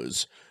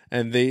bros.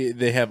 And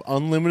they have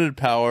unlimited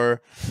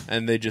power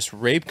and they just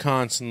rape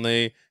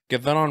constantly.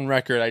 Get that on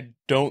record. I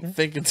don't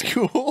think it's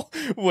cool.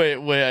 Wait,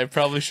 I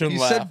probably shouldn't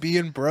You laugh. said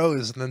being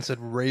bros and then said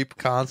rape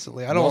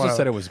constantly. I I don't also want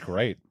said it was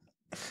great.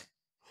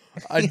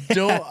 I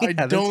don't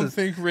Yeah, don't that's a-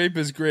 think rape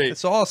is great.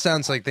 This all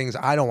sounds like things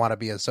I don't want to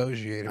be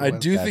associated I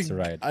with. do That's think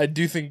right. I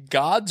do think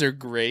gods are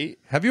great.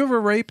 Have you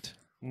ever raped?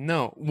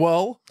 No.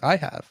 Well, I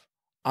have.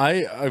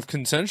 I've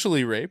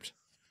consensually raped.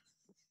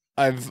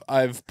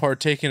 I've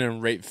partaken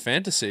in rape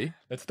fantasy.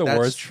 That's the That's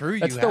worst. true,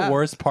 That's you the have.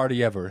 worst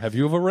party ever. Have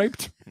you ever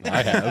raped?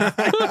 I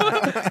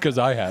have. Because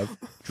I have.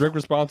 Drink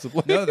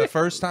responsibly. No, the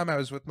first time I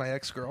was with my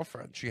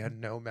ex-girlfriend, she had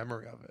no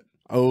memory of it.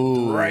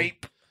 Oh,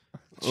 Rape.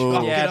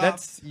 Oh. Yeah, it up.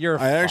 that's you're.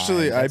 I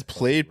actually fine. I That's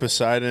played plenty.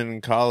 Poseidon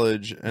in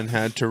college and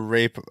had to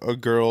rape a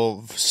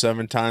girl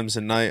 7 times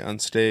a night on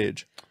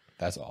stage.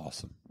 That's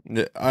awesome.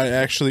 I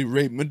actually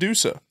raped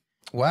Medusa.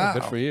 Wow.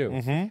 Good for you.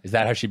 Mhm. Is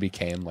that how she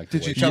became? Like,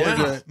 Did the you way tell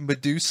she- her to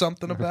do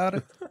something about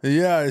it?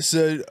 Yeah, I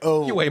said,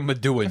 "Oh, You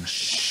ain't doing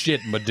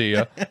shit,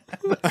 Medea.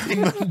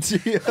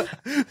 Medea.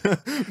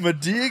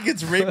 Medea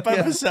gets raped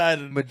by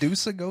Poseidon."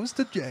 Medusa goes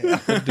to jail.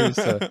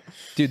 Medusa.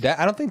 Dude, that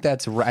I don't think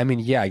that's right. I mean,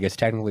 yeah, I guess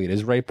technically it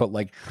is rape, but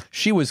like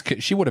she would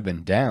have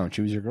been down.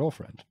 She was your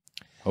girlfriend.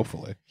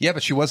 Hopefully. Yeah,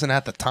 but she wasn't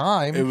at the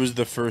time. It was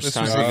the first This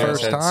time was you the guys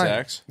first had time.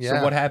 sex. Yeah.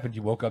 So what happened?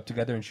 You woke up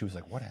together and she was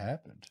like, "What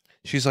happened?"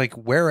 She's like,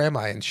 "Where am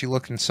I?" And she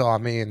looked and saw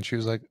me, and she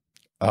was like,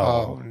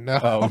 "Oh, no."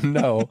 Oh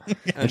no.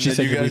 And she then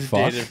said, you "Did we guys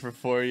fuck?" dated for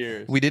 4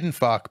 years. We didn't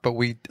fuck, but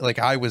we like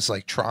I was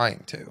like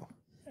trying to,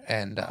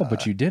 and Oh,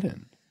 but you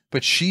didn't.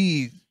 but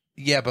she,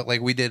 yeah, but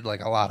like we did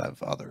like a lot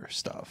of other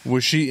stuff.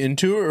 Was she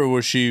into it or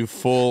was she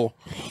full?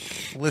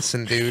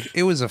 Listen, dude,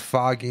 it was a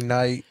foggy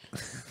night.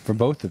 For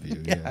both of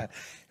you. Yeah.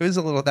 It was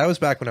a little. That was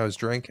back when I was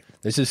drinking.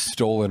 This is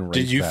stolen rape.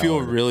 Did you feel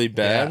valor. really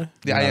bad?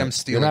 Yeah, I You're am not-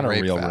 stealing. You're not a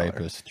rape real valor.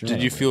 rapist. You're Did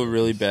not you a feel real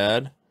really rapist.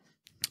 bad?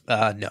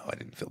 No, I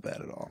didn't feel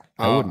bad at all.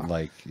 I wouldn't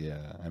like. Yeah.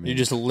 I mean, You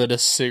just lit a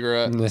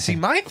cigarette. See,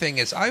 my thing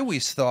is, I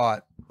always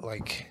thought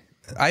like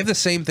I have the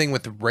same thing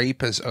with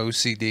rape as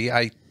OCD.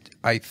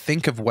 I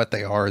think of what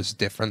they are as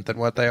different than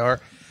what they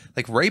are.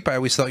 Like rape, I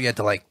always thought you had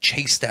to like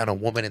chase down a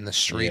woman in the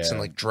streets Yeah. and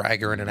like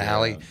drag her in an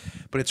alley,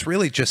 but it's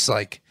really just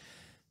like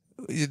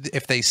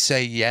if they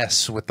say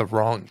yes with the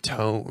wrong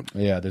tone.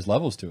 Yeah, there's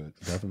levels to it.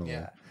 Definitely.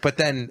 Yeah. But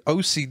then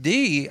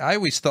OCD, I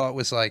always thought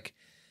was like,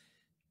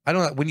 I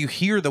don't know, when you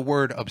hear the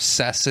word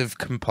obsessive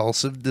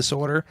compulsive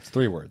disorder, It's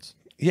 3 words.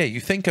 yeah, you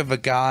think of a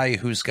guy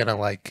who's going to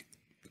like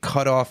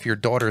cut off your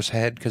daughter's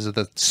head because of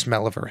the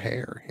smell of her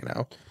hair, you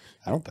know?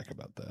 I don't think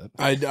about that.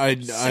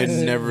 I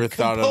never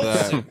thought of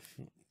that.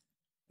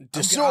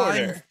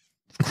 Disorder.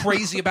 I'm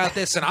crazy about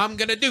this and I'm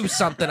going to do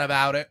something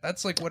about it.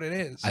 That's like what it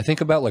is. I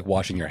think about like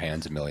washing your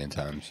hands a million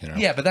times. You know.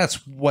 Yeah, but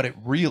that's what it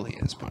really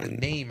is. But the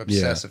name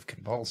obsessive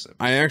compulsive.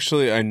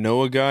 I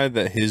know a guy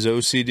that his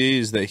OCD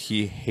is that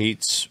he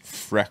hates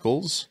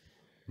freckles.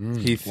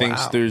 He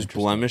thinks wow, there's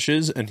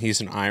blemishes, and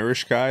he's an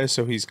Irish guy,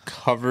 so he's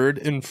covered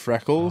in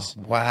freckles.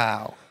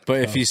 Wow.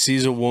 But if he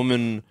sees a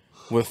woman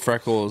with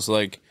freckles,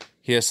 like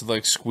he has to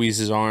like squeeze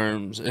his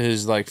arms,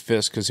 his like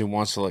fist, because he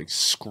wants to like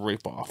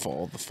scrape off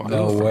all the fucking.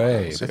 No way.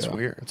 freckles. That's Yeah.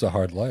 weird. It's a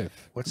hard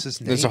life, What's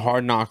his name? It's a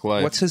hard knock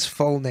life. What's his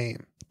full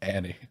name?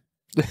 Annie.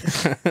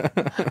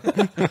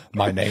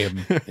 My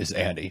name is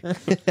Annie.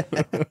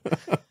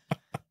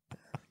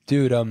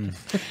 Dude,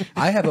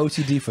 I have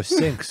OCD for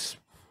sinks.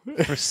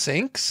 For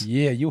sinks?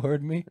 Yeah, you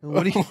heard me.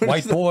 What do you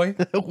White boy.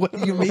 What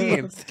do you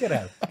mean? Get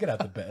out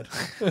the bed.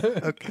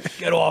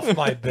 Get off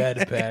my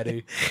bed,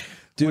 Patty.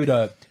 Dude,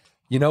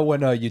 you know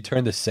when you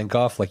turn the sink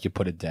off, like you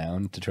put it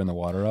down to turn the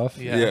water off?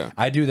 Yeah.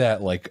 I do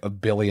that like a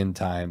billion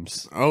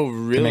times Oh, to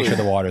really? make sure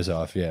the water's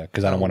off, yeah,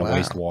 because I don't want to wow.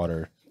 waste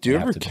water. Do you I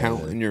have ever to do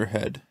count it. in your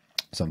head?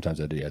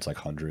 Sometimes I do, yeah, it's like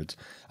hundreds.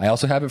 I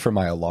also have it for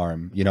my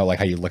alarm. You know, like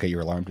how you look at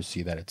your alarm to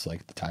see that it's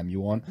like the time you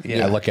want?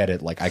 Yeah. I look at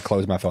it, like I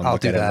close my phone, I'll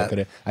look do at it, that. look at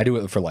it. I do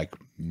it for like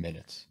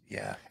minutes.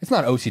 Yeah. It's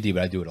not OCD,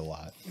 but I do it a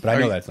lot. But I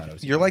know that's not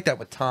OCD. You're like that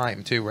with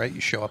time too, right?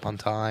 You show up on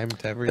time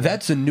to everything.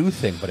 That's a new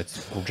thing, but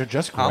it's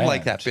just I'm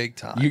like grand. that big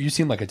time. You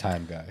seem like a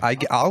time guy.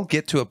 I'll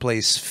get to a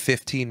place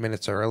 15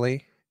 minutes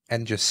early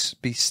and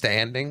just be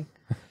standing.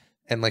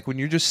 And like when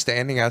you're just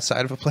standing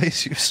outside of a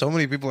place, so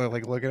many people are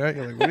like looking at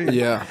you like, what are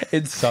you? Yeah.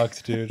 It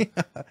sucks, dude.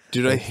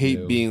 Dude, I That's hate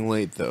new. being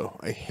late, though.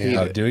 I hate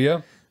Oh, it. do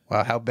you?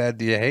 Wow, how bad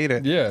do you hate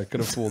it? Yeah, it could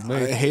have fooled me.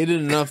 I hate it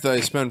enough that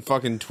I spent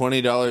fucking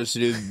 $20 to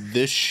do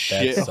this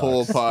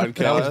shithole sucks. podcast.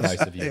 That was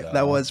nice of you. Though.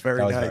 That was very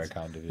nice. very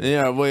kind of you.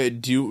 Yeah,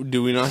 wait, do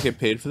we not get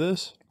paid for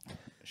this?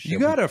 You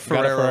got a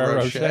Ferrero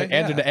Rocher,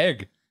 and an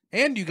egg.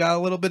 And you got a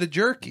little bit of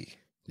jerky.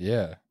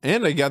 Yeah.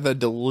 And I got that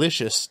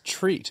delicious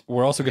treat.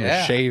 We're also going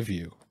to shave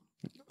you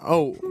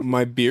Oh,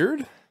 my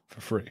beard? for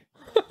free.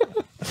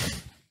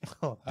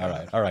 All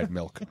right,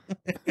 milk.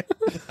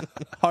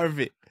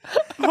 Harvey.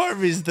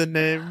 Harvey's the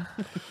name.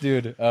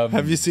 Dude,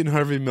 Have you seen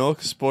Harvey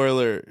Milk?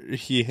 Spoiler,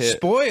 he hit.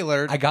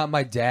 Spoiler. I got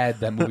my dad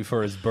that movie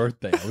for his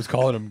birthday. I was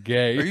calling him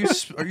gay.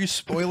 Are you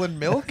spoiling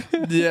milk?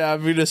 Yeah,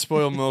 I'm going to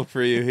spoil Milk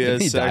for you. He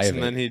has He died sex of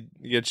and then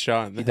he gets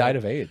shot in the He died head.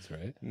 of AIDS,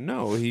 right?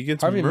 No, he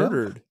gets Harvey Milk?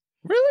 murdered.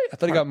 Really? I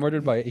thought he got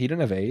murdered by... He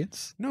didn't have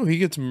AIDS? No, he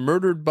gets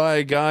murdered by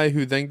a guy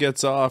who then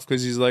gets off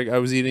because he's like, I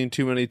was eating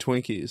too many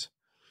Twinkies.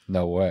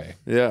 No way.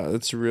 Yeah,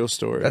 that's a real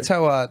story. That's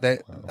how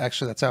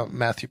that's how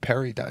Matthew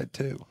Perry died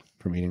too.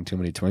 From eating too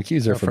many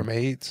Twinkies or From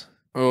AIDS.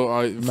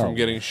 from No.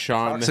 getting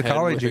shot in the head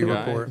Toxicology with a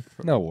guy. report.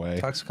 No way.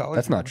 Toxicology.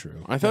 That's not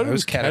true. I thought No, it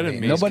was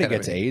ketamine. Nobody ketamine.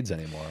 gets AIDS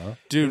anymore, huh?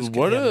 Dude,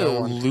 what yeah, a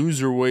no one-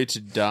 loser way to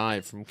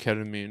die from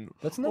ketamine.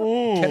 That's not...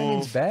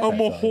 Ketamine's bad, I'm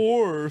I a thought.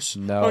 horse.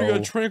 No. I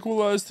got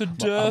tranquilized to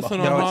death in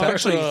a No, it's hot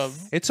actually tub.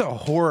 it's a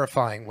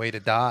horrifying way to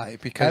die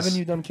because Haven't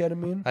you done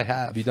ketamine? I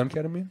have. Have you done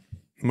ketamine?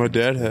 My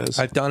dad has.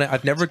 I've done it.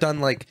 I've never done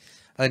like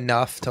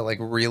enough to like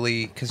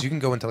really because you can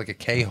go into like a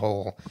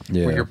K-hole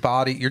Yeah. where your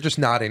body you're just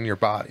not in your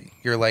body.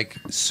 You're like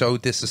so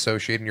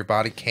disassociated and your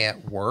body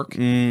can't work.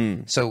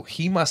 So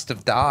he must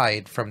have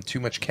died from too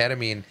much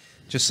ketamine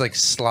just like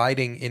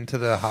sliding into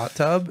the hot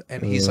tub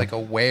and he's like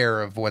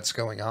aware of what's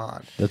going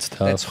on. That's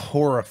tough. That's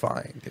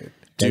horrifying, dude.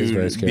 That is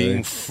very Dude, scary.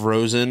 being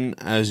frozen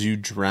as you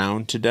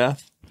drown to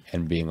death.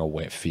 And being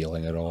away,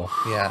 feeling it all.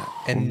 Yeah,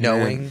 and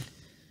knowing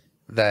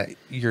that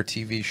your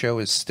TV show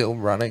is still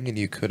running and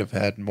you could have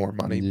had more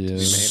money to be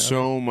made.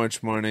 So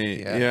much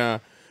money. Yeah.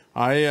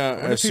 Yeah.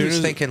 What As if he soon was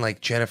as thinking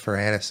like Jennifer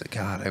Aniston?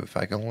 God, if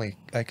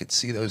I could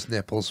see those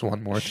nipples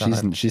one more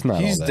time. She's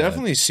not he's all that.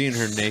 definitely seen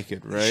her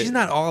naked, right? She's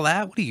not all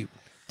that. What are you?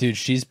 Dude,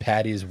 she's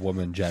Patty's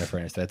woman, Jennifer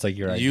Aniston. That's like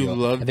your You ideal.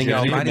 love I think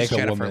Jennifer. you Mine could is make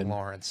a Jennifer woman.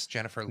 Lawrence.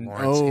 Jennifer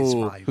Lawrence is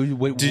my.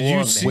 Did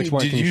you see? Which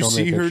one? Did Can you show me a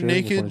see her picture? Which one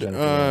is naked? Jennifer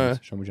Lawrence?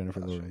 Show me Jennifer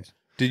Lawrence.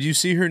 Did you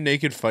see her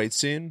naked fight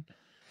scene?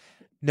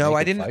 No, I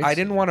Naked didn't. fights? I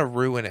didn't want to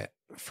ruin it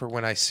for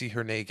when I see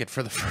her naked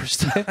for the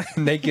first time.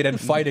 Naked and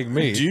fighting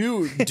me. Do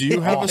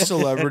you have a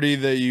celebrity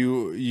that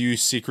you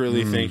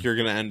secretly think you're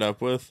gonna end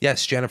up with?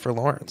 Yes, Jennifer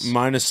Lawrence.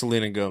 Mine is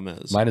Selena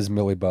Gomez. Mine is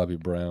Millie Bobby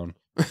Brown.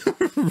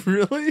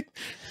 Really?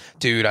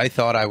 Dude, I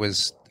thought I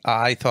was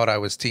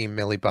Team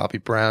Millie Bobby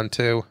Brown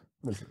too.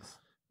 What is this?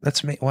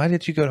 That's me. Why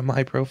did you go to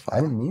my profile?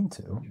 I didn't mean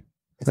to.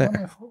 It's There.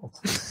 not my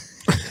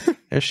fault.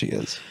 There she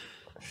is.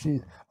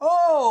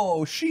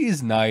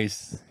 She's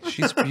nice.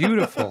 She's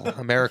beautiful.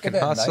 American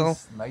Hustle.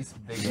 Nice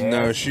big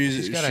No,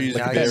 she's Got a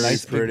very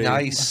nice, pretty.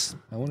 nice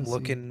I wanna see.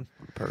 looking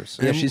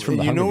person. Yeah, she's from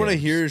the You know Hunger what I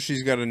Games. hear?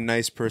 She's got a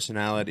nice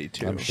personality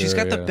too. I'm She's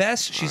sure, got the yeah.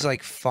 best. She's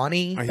like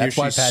funny. I hear That's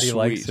why she's Patty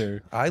likes sweet.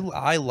 her.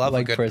 I love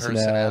Like a good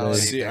personality. personality.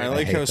 See, dude. I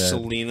like hate how that.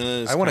 Selena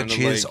is. I want to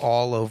kinda jizz like,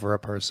 all over a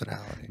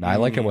personality. No, I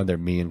like it when they're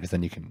mean because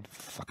then you can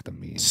fuck them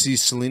mean. See,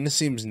 Selena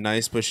seems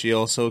nice, but she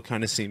also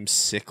kind of seems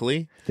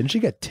sickly. Didn't she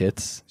get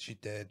tits? She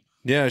did.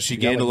 Yeah, she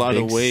got, gained a like, lot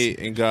of big, weight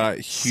and got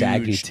huge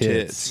saggy She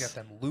tits. got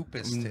them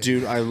lupus tits.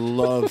 Dude, I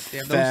love Damn,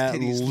 those fat,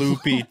 titties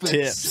loopy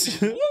lupus.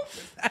 tips. Yo!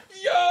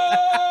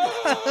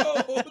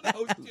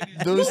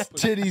 Those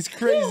titties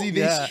crazy. They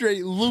Yeah.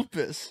 straight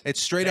lupus.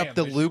 It's straight up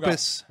the bitch, you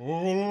lupus.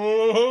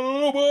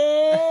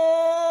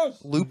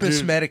 Lupus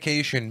Dude.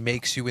 medication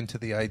makes you into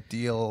the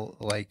ideal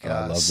like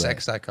I love that.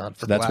 sex icon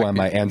for That's black why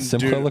my people. Aunt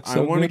Simcha Dude, looks I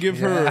so want to good. give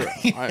her.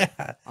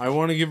 Yeah. I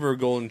want to give her a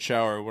golden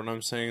shower. What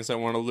I'm saying is, I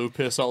want to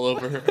lupus all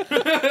over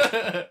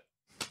her.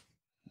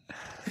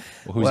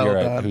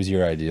 Who's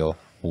your ideal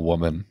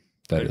woman?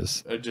 That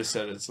is I just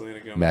said it, Selena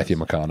Gomez. Matthew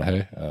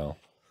McConaughey. Oh,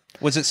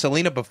 Was it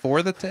Selena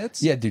before the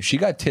tits? yeah, dude, she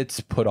got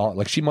tits put on.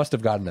 Like she must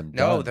have gotten them.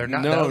 No, done. they're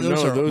not. No,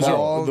 those no, are those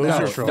all are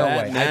natural. no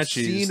fat way. I've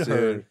natchies, seen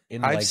her. dude.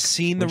 In, I've like,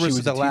 seen the when she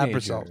was a lab teenager.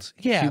 results.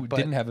 Yeah, she but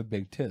didn't have a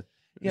big tit.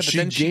 yeah, but She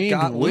then she gained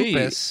got weight.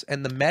 lupus,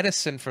 and the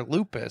medicine for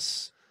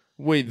lupus.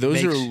 Wait,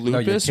 those Makes- are No,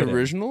 you're lupus kidding.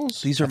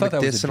 originals? These are I thought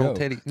that was a medicinal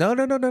joke. titties.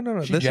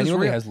 No. She This is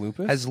genuinely real. has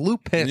lupus. Has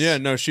lupus. Yeah,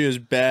 no, she has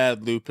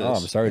bad lupus. Oh,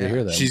 I'm sorry to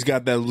hear that. She's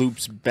got that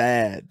loops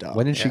bad. Dog.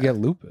 When did she get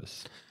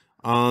lupus?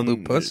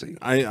 Loop pussy.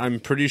 I'm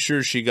pretty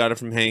sure she got it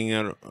from hanging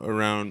out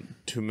around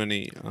too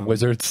many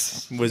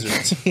Wizards.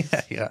 wizards.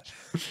 yeah.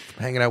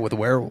 Hanging out with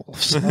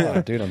werewolves.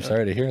 Oh, dude, I'm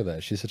sorry to hear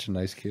that. She's such a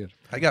nice kid.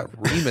 I got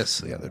Remus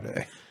the other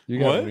day. You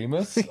got What?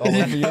 Remus all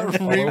over you? You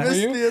got All over Remus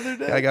you? the other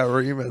day? I got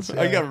Remus.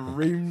 I yeah. got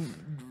Remus.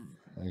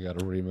 I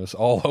got a Remus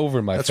all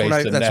over my That's face when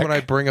I. and That's neck. when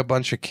I bring a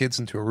bunch of kids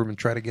into a room and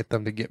try to get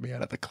them to get me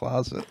out of the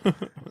closet. All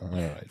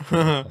right. All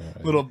right.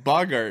 Little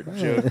Bogart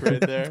joke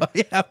right there.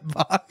 yeah,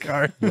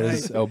 Bogart. What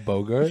is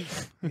Bogart?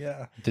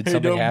 Yeah. Did Hey,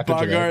 something no, happen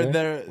to Bogart that?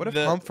 there? What if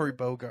Humphrey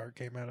Bogart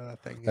came out of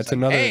that thing? He's That's like,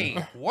 another-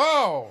 Hey,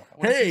 whoa!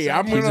 What if Hey, he's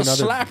I'm like- gonna another-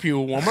 slap you,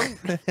 woman.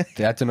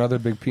 That's another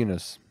big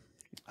penis.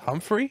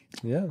 Humphrey?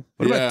 Yeah.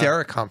 What Yeah. about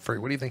Derek Humphrey?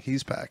 What do you think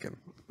he's packing?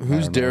 Who's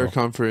don't know. Derek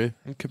Humphrey?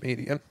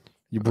 Comedian.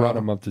 You brought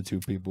him up to two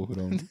people who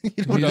don't.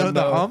 You don't know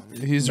the hump?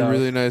 He's No. a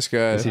really nice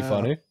guy. Is he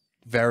funny?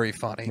 Very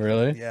funny.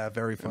 Really? Yeah,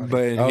 very funny.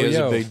 But Oh, he has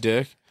yo. a big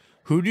dick.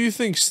 Who do you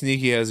think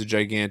Sneaky has a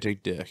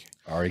gigantic dick?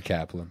 Ari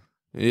Kaplan.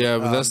 Yeah,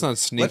 but that's not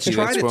Sneaky. Let's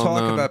try that's to well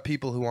talk known. about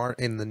people who aren't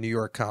in the New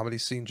York comedy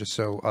scene, just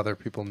so other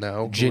people know. who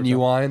we're talking-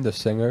 Genuine, the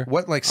singer.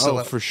 What like?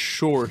 Oh, for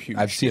sure, huge.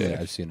 I've seen dick. it.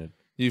 I've seen it.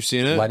 You've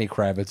seen it? Lenny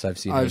Kravitz. I've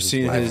seen. I've his as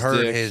seen well. I've his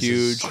heard dick, his huge.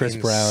 is Chris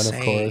Brown, of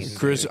insane, course.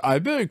 Chris, dude. I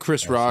bet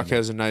Chris Rock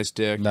has a nice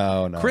dick.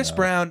 No. Chris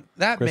Brown.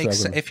 That Chris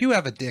makes Rock- if you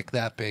have a dick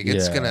that big,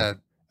 it's Yeah. gonna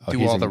Oh, do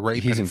he's all the in-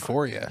 raping he's inc-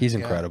 for you. He's Yeah.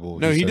 incredible.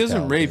 No, He's he so doesn't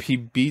talented. rape. He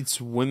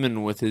beats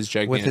women with his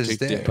gigantic his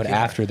dick. dick. But Yeah.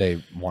 after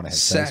they want to have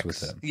sex Sex.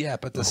 with him. Yeah,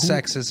 but the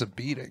sex is a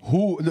beating.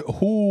 Who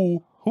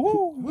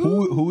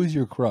is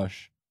your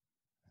crush?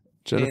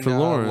 Jennifer In,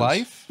 Lawrence.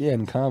 Life? Yeah,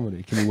 in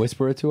comedy. Can you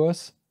whisper it to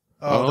us?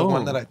 Oh, the Oh.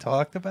 one that I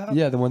talked about?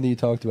 Yeah, the one that you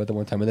talked about the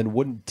one time, and then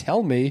wouldn't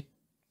tell me.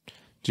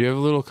 Do you have a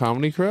little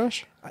comedy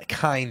crush? I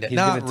kind of. He's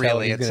Not gonna tell-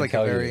 really. he's It's gonna like a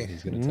tell you. very.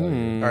 He's gonna tell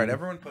you. All right,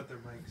 everyone put their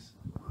mics.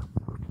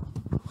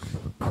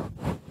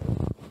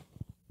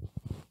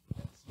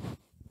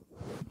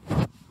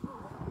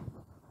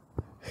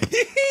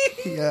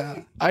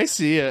 Yeah. I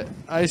see it.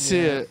 I see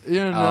it.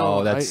 You know,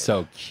 Oh, that's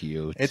so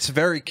cute. It's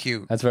very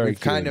cute. That's very We've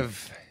kind cute.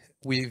 of.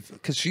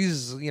 Because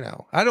she's,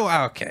 I don't.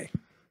 Okay.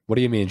 What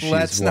do you mean? She's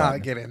Let's what?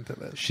 not get into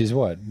this. She's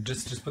what?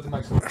 Just put the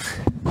mics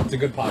on. It's a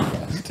good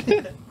podcast. She's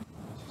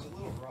a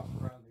little rough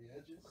around the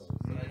edges,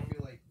 but I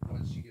feel like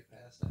once you get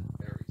past that,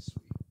 very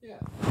sweet.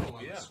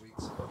 Yeah. Sweet.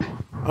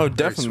 Oh,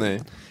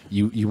 definitely.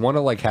 You want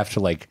to have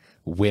to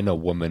win a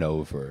woman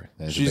over.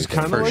 That's a She's big thing.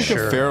 kind of For like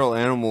sure. a feral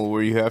animal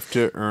where you have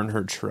to earn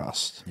her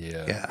trust,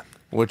 Yeah. Yeah.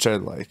 which I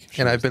like.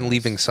 And I've been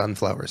leaving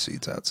sunflower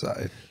seeds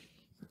outside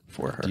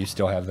for her. Do you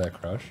still have that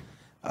crush?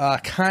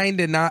 Kind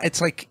of not. It's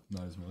like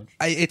Not as much.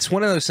 it's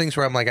one of those things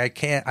where I'm like,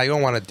 I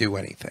don't want to do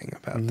anything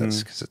about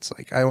this because it's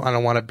like I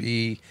don't want to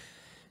be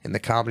in the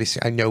comedy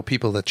scene. I know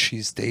people that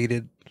she's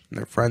dated, and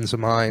they're friends of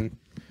mine.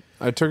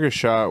 I took a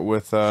shot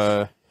with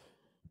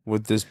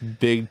this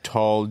big,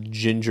 tall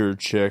ginger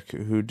chick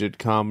who did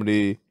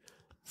comedy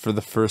for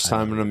the first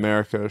time in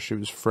America. She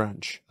was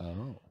French.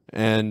 Oh.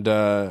 And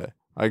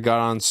I got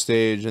on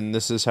stage, and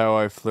this is how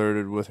I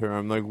flirted with her.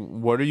 I'm like,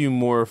 what are you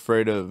more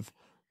afraid of,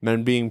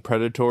 men being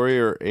predatory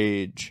or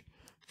age?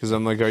 Because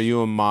I'm like, are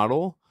you a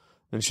model?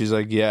 And she's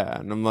like, yeah.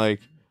 And I'm like,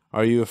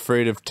 are you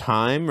afraid of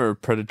time or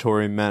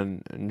predatory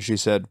men? And she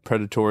said,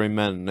 predatory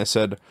men. And I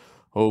said,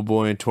 oh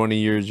boy, in 20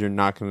 years, you're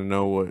not going to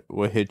know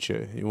what hit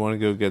you. You want to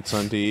go get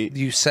something to eat?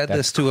 You said That's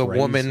this to a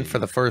woman crazy. for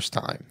the first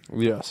time,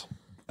 Yes.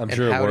 I'm and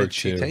sure it how did worked,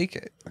 she too. take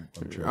it? I'm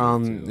sure it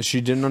worked, too. She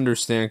didn't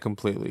understand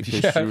completely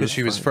Yeah, Because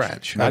she was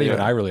French. Not even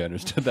Yeah. I really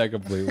understood that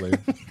completely.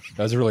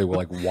 That was a really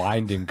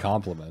winding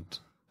compliment.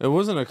 It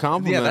wasn't a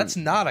compliment. Yeah, that's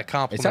not a It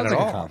compliment sounds at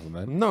like all. a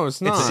compliment. No,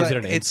 it's not. Is it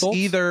an It's insult?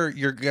 either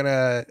you're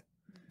gonna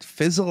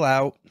fizzle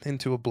out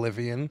into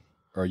oblivion,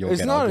 Or you'll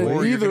It's get not ugly. an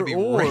or you're gonna Either be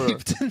or.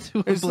 raped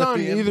into It's not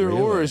an oblivion. either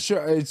or.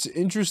 Really? It's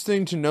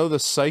interesting to know the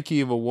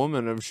psyche of a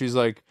woman. If she's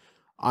like,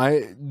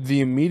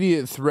 the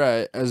immediate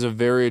threat as a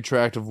very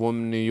attractive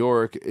woman in New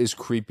York is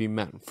creepy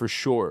men for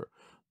sure,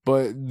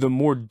 but the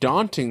more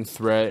daunting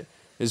threat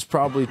is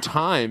probably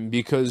time,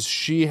 because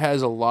she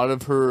has a lot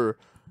of her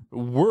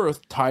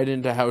worth tied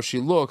into how she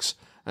looks,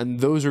 and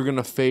those are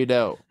gonna fade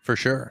out. For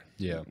sure.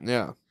 Yeah.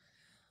 Yeah.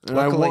 And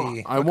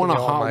Luckily- I want a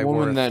luckily all my hot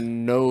woman worth- that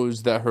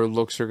knows that her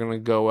looks are gonna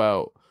go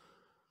out,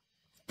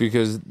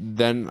 because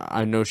then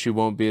I know she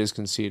won't be as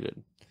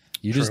conceited.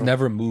 You just True.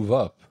 never move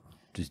up.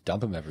 Just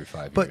dump him every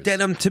 5 years. But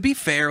Denham, to be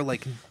fair,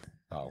 like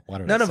Oh, why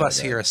did I none of say us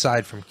that? here,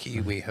 aside from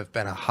Kiwi, have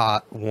been a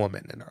hot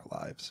woman in our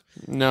lives.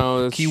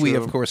 No, that's Kiwi,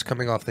 true. of course,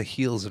 coming off the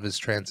heels of his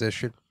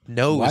transition,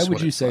 knows. Why would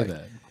what you it's say like.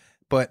 that?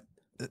 But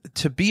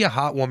to be a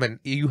hot woman,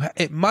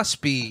 it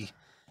must be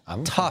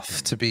I'm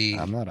tough to be.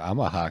 I'm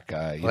a hot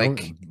guy. You Like,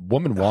 don't-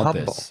 women want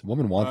humble. this.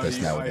 Women want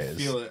this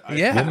nowadays.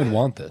 Yeah, Women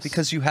want this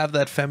because you have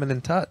that feminine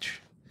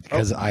touch.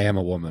 because I am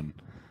a woman.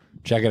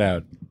 Check it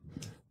out,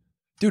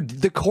 dude.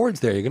 The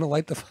chord's there. You're gonna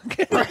light the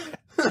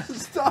fucking.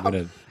 Stop.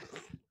 Gonna...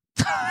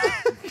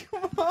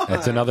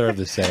 That's another of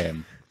the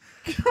same.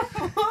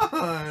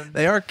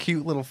 They are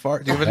cute little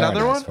farts. Do you have They are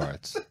another nice one?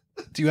 Farts.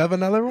 Do you have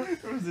another one?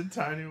 It was a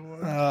tiny one.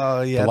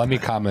 Oh yeah. But let me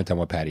comment on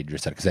what Patty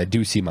just said, because I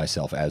do see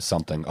myself as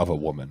something of a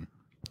woman,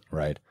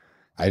 right?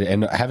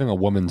 And having a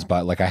woman's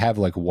body, like I have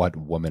like what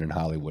women in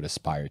Hollywood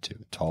aspire to,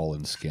 tall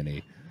and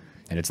skinny.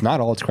 And it's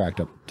not all it's cracked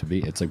up to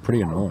be. It's like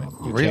pretty annoying.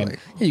 You Really? Can't,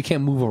 yeah, you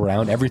can't move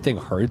around. Everything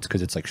hurts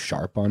because it's like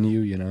sharp on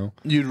you, you know?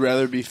 You'd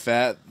rather be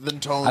fat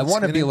than tall. I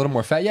want to be a little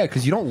more fat. Yeah,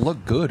 because you don't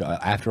look good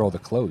after all the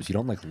clothes. You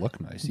don't like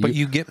look nice. But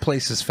you get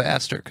places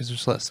faster because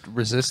there's less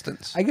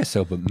resistance. I guess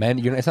so, but men,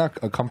 it's not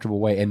a comfortable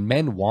way. And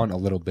men want a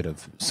little bit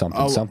of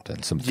something,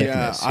 some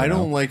thickness. Yeah, I you know?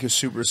 don't like a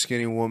super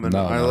skinny woman.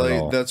 No, I not at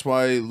all. like. That's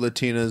why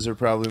Latinas are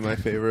probably my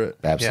favorite,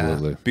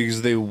 Absolutely.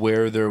 because they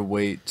wear their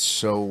weight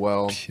so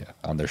well. Yeah,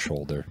 on their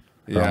shoulder.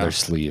 Or Yeah. on their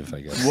sleeve,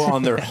 I guess. Well,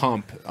 on their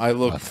hump. I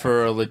look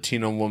for a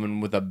Latina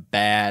woman with a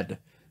bad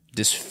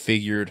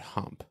disfigured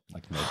hump.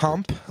 Like no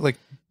Hump, like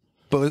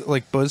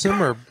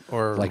bosom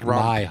or like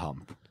rump? my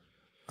hump.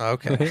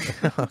 Okay,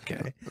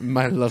 okay.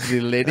 My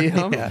lovely lady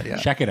hump. Yeah.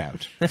 Check it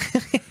out.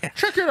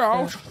 Check it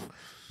out.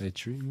 They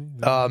treat me.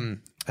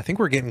 I think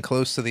we're getting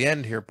close to the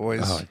end here,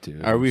 boys. Oh,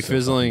 dude. Are we I'm so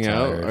fizzling fucking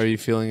out? tired. Are you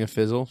feeling a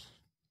fizzle?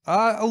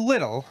 A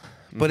little,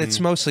 but it's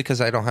mostly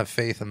because I don't have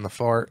faith in the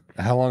fart.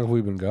 How long have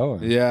we been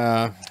going?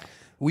 Yeah.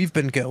 We've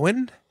been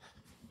going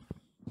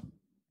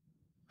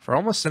for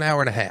almost an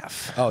hour and a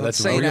half. Oh, Let's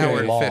that's say an really hour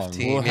and long.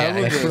 15. Well, yeah, how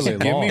about that's this? really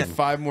Give me long.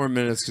 5 more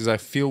minutes because I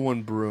feel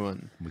one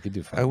brewing. We could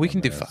do 5. we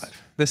can do minutes.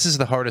 5. This is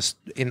the hardest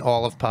in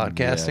all of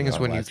podcasting is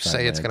the when you last 5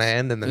 say it's going to minutes.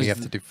 end and then you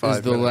have to do 5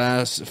 Is the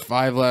minutes. last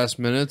 5 last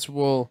minutes?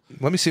 Well,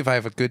 Let me see if I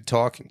have a good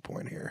talking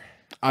point here.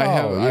 I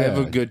have yeah.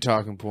 a good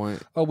talking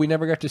point. Oh, we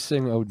never got to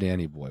sing "Oh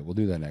Danny Boy." We'll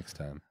do that next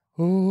time.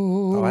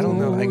 Oh, I don't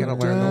know. I got to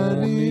learn the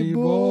Danny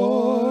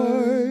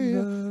boy,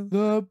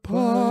 the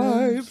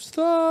pipes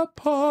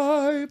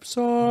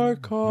are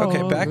calling.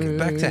 Okay,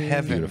 back to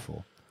heaven.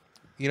 Beautiful.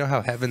 You know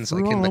how heaven's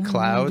like in the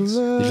clouds?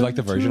 Did you like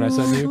the version I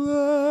sent you?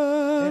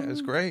 Yeah, it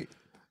was great.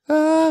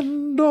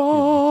 And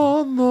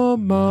on the I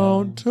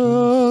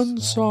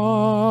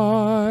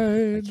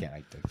mountainside,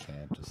 can't.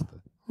 Just the...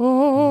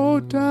 oh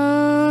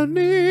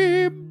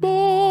Danny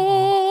boy,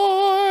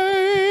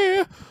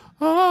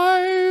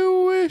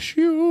 I wish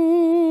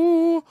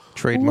you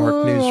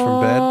Trademark news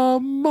from bed.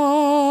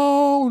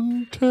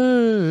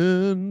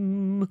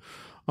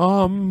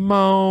 a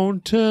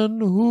mountain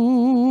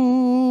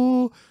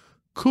who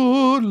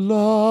could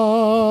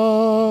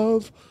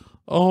love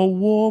a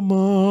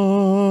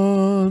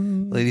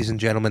woman. Ladies and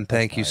gentlemen,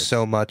 thank you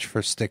so much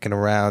for sticking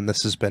around.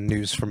 This has been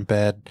News from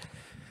Bed.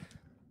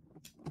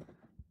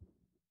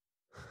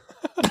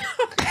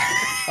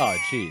 Oh,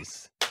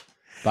 jeez.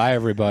 Bye,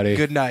 everybody.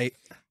 Good night.